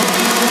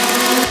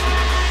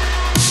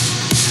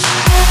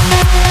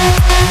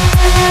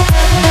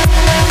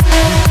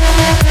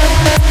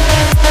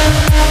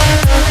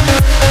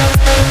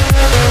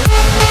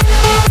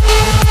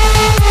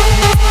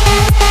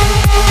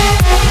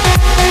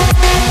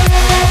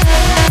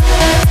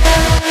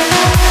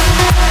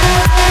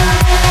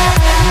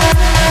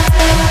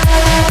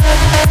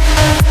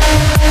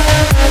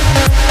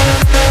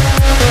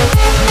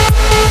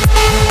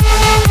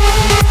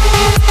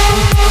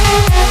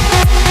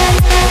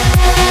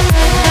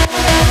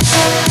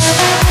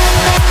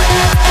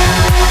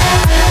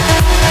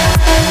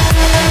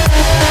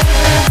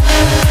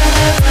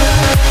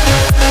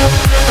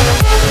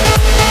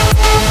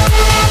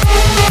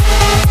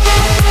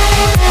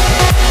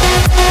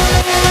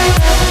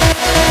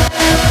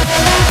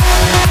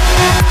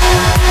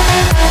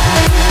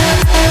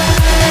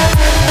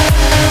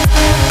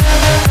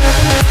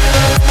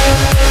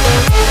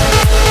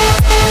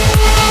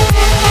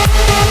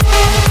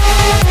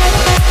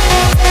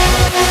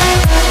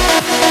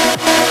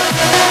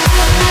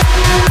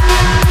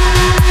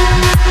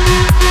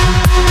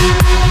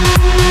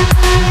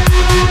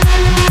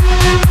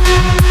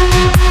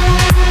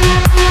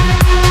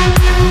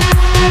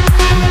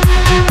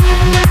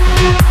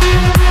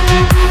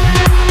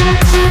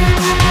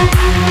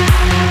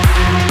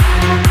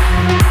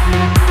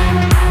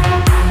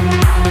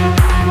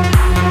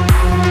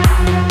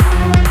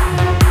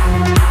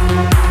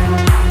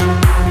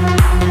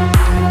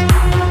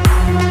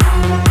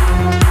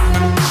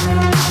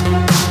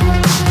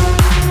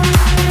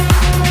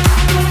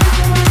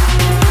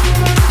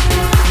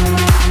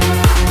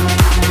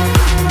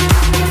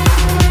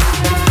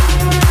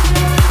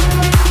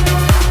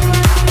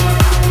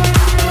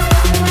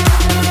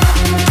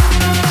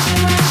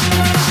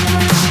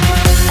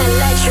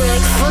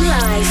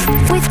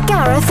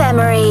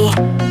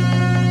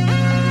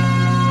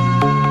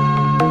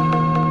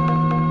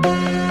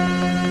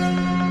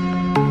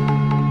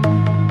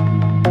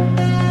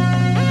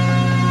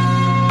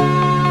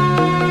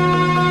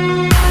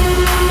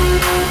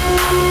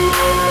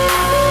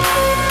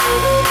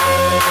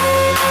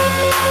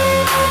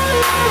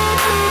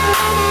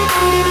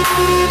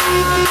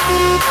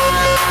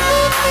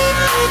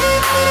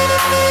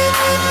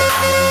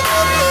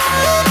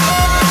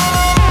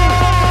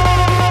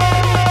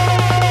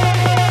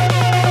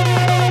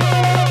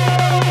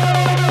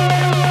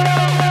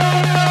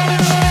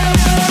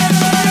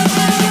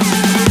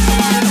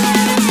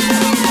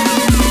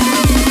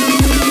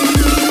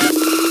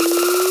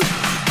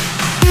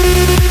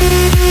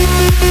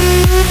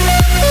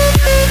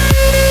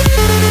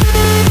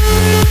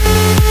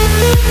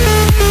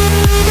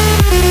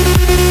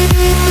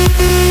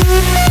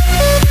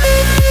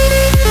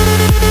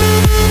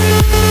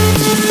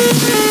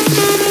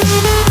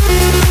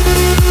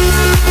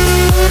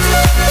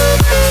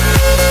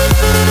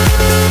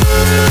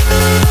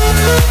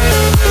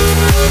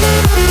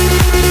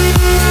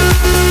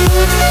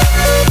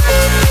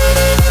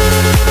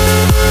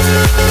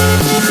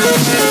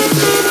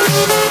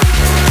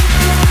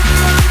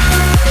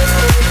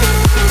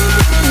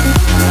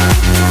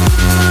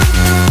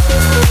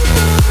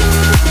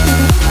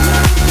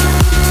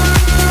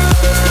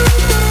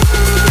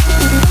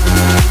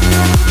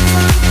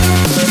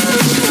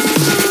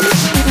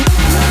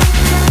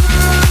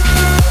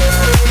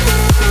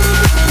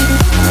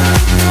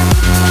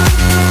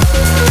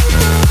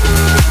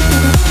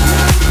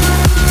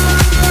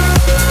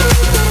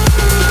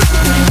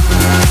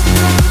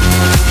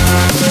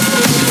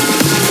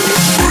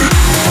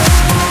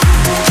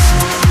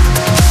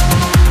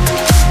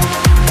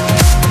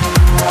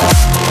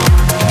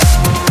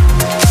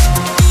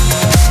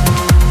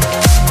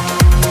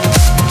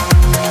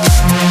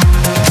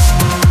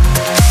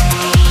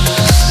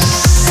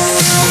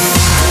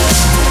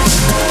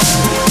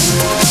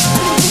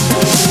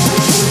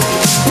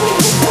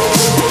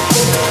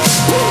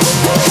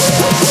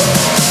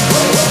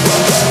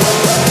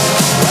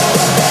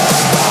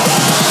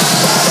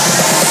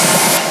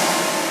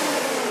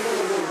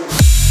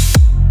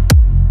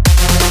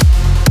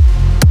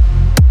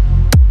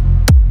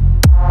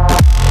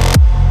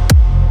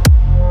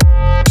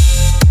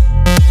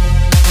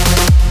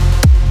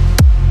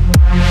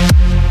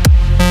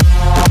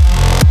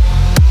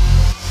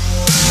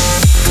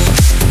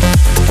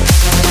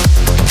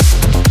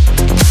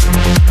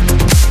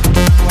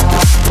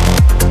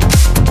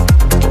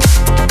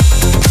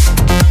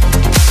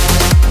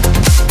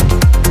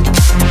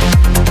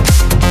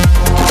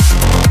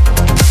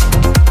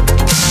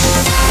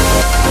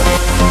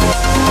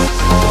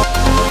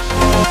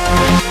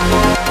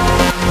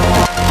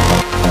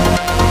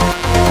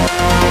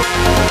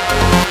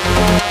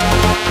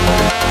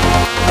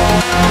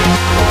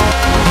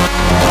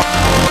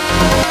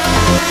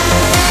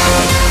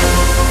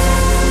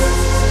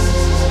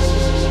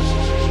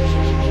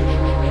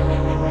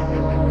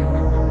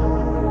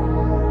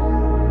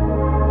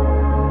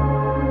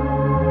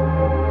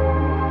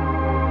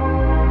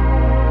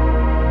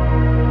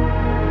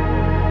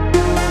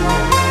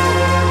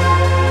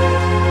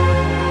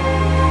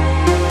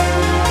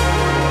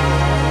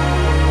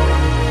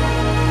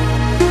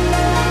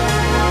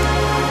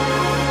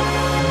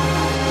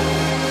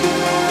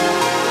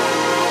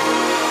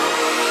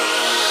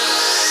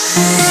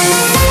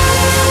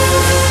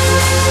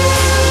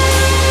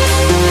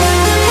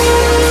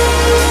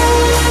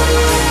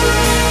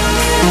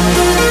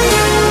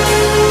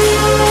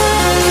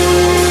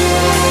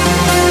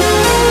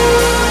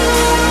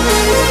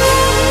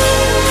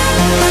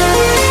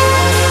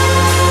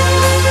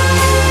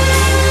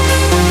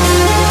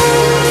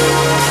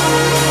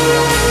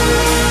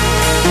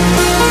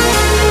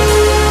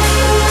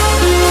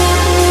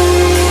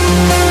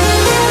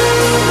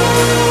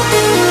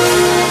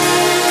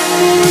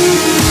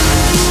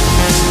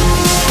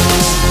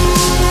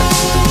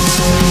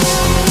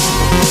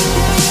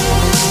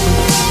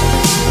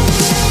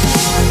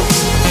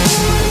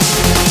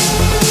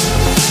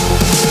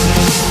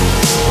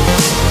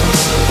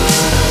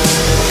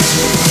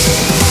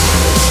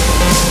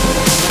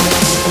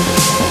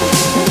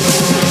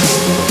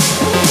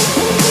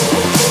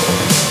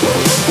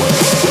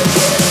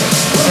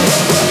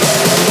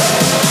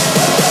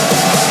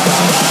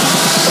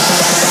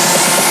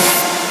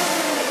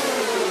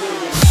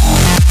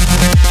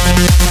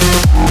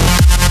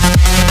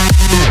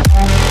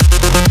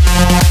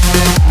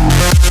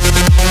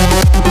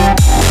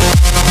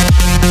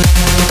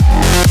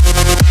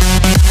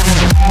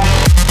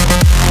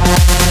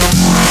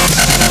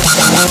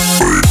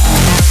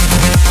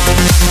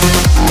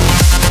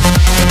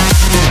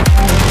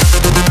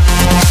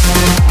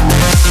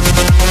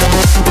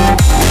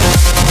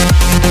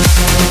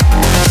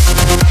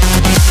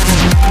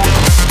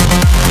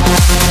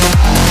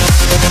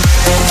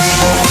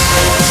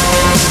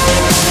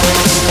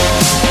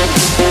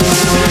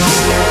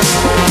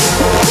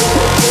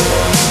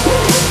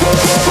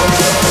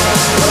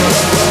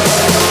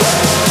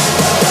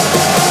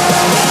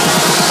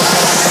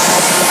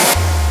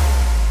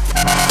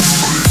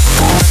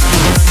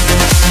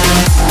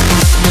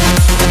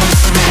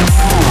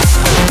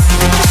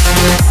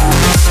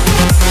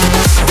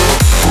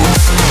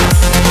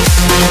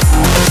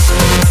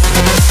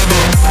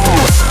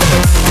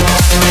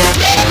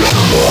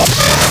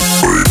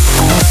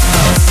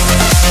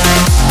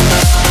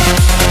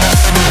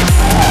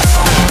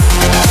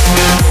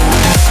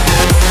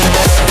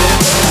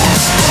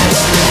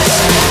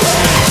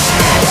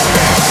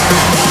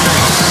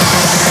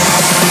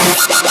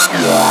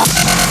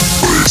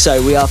 So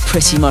we are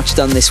pretty much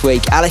done this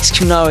week. Alex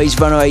Kunari's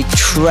Runaway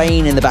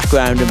Train in the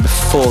background, and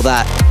before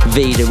that,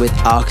 Vida with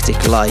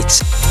Arctic Lights.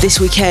 This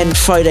weekend,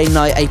 Friday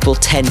night, April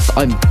 10th,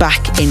 I'm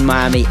back in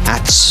Miami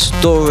at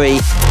Story.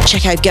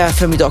 Check out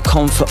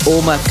GarethHenry.com for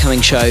all my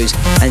upcoming shows,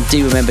 and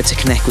do remember to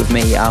connect with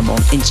me on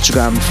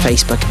Instagram,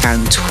 Facebook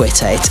and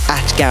Twitter. It's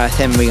at Gareth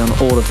Henry on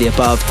all of the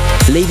above.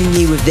 Leaving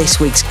you with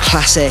this week's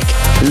classic.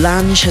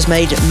 Lange has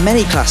made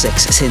many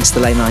classics since the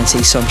late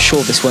 90s, so I'm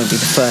sure this won't be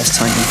the first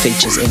time he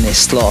features in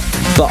this slot.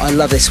 But I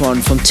love this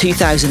one from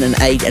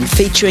 2008 and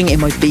featuring in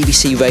my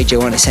BBC Radio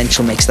 1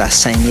 Essential mix that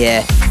same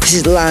year. This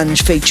is Lange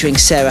featuring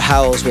Sarah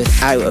Howells with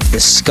Out of the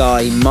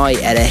Sky, my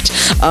edit.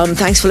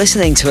 Thanks for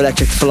listening to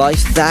Electric for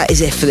Life. That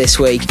is it for this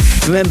week.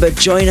 Remember,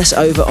 join us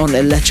over on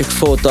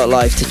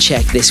electric4.live to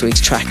check this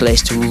week's track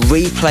list,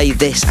 replay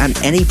this and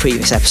any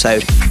previous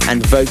episode,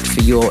 and vote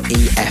for your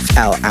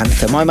EFL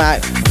anthem. I'm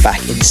out, back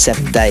in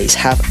 7 days.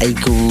 Have a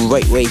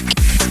great week.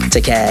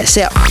 Take care.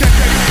 See ya.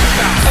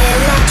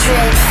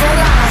 Electric for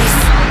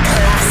Life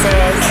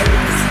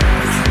Classic.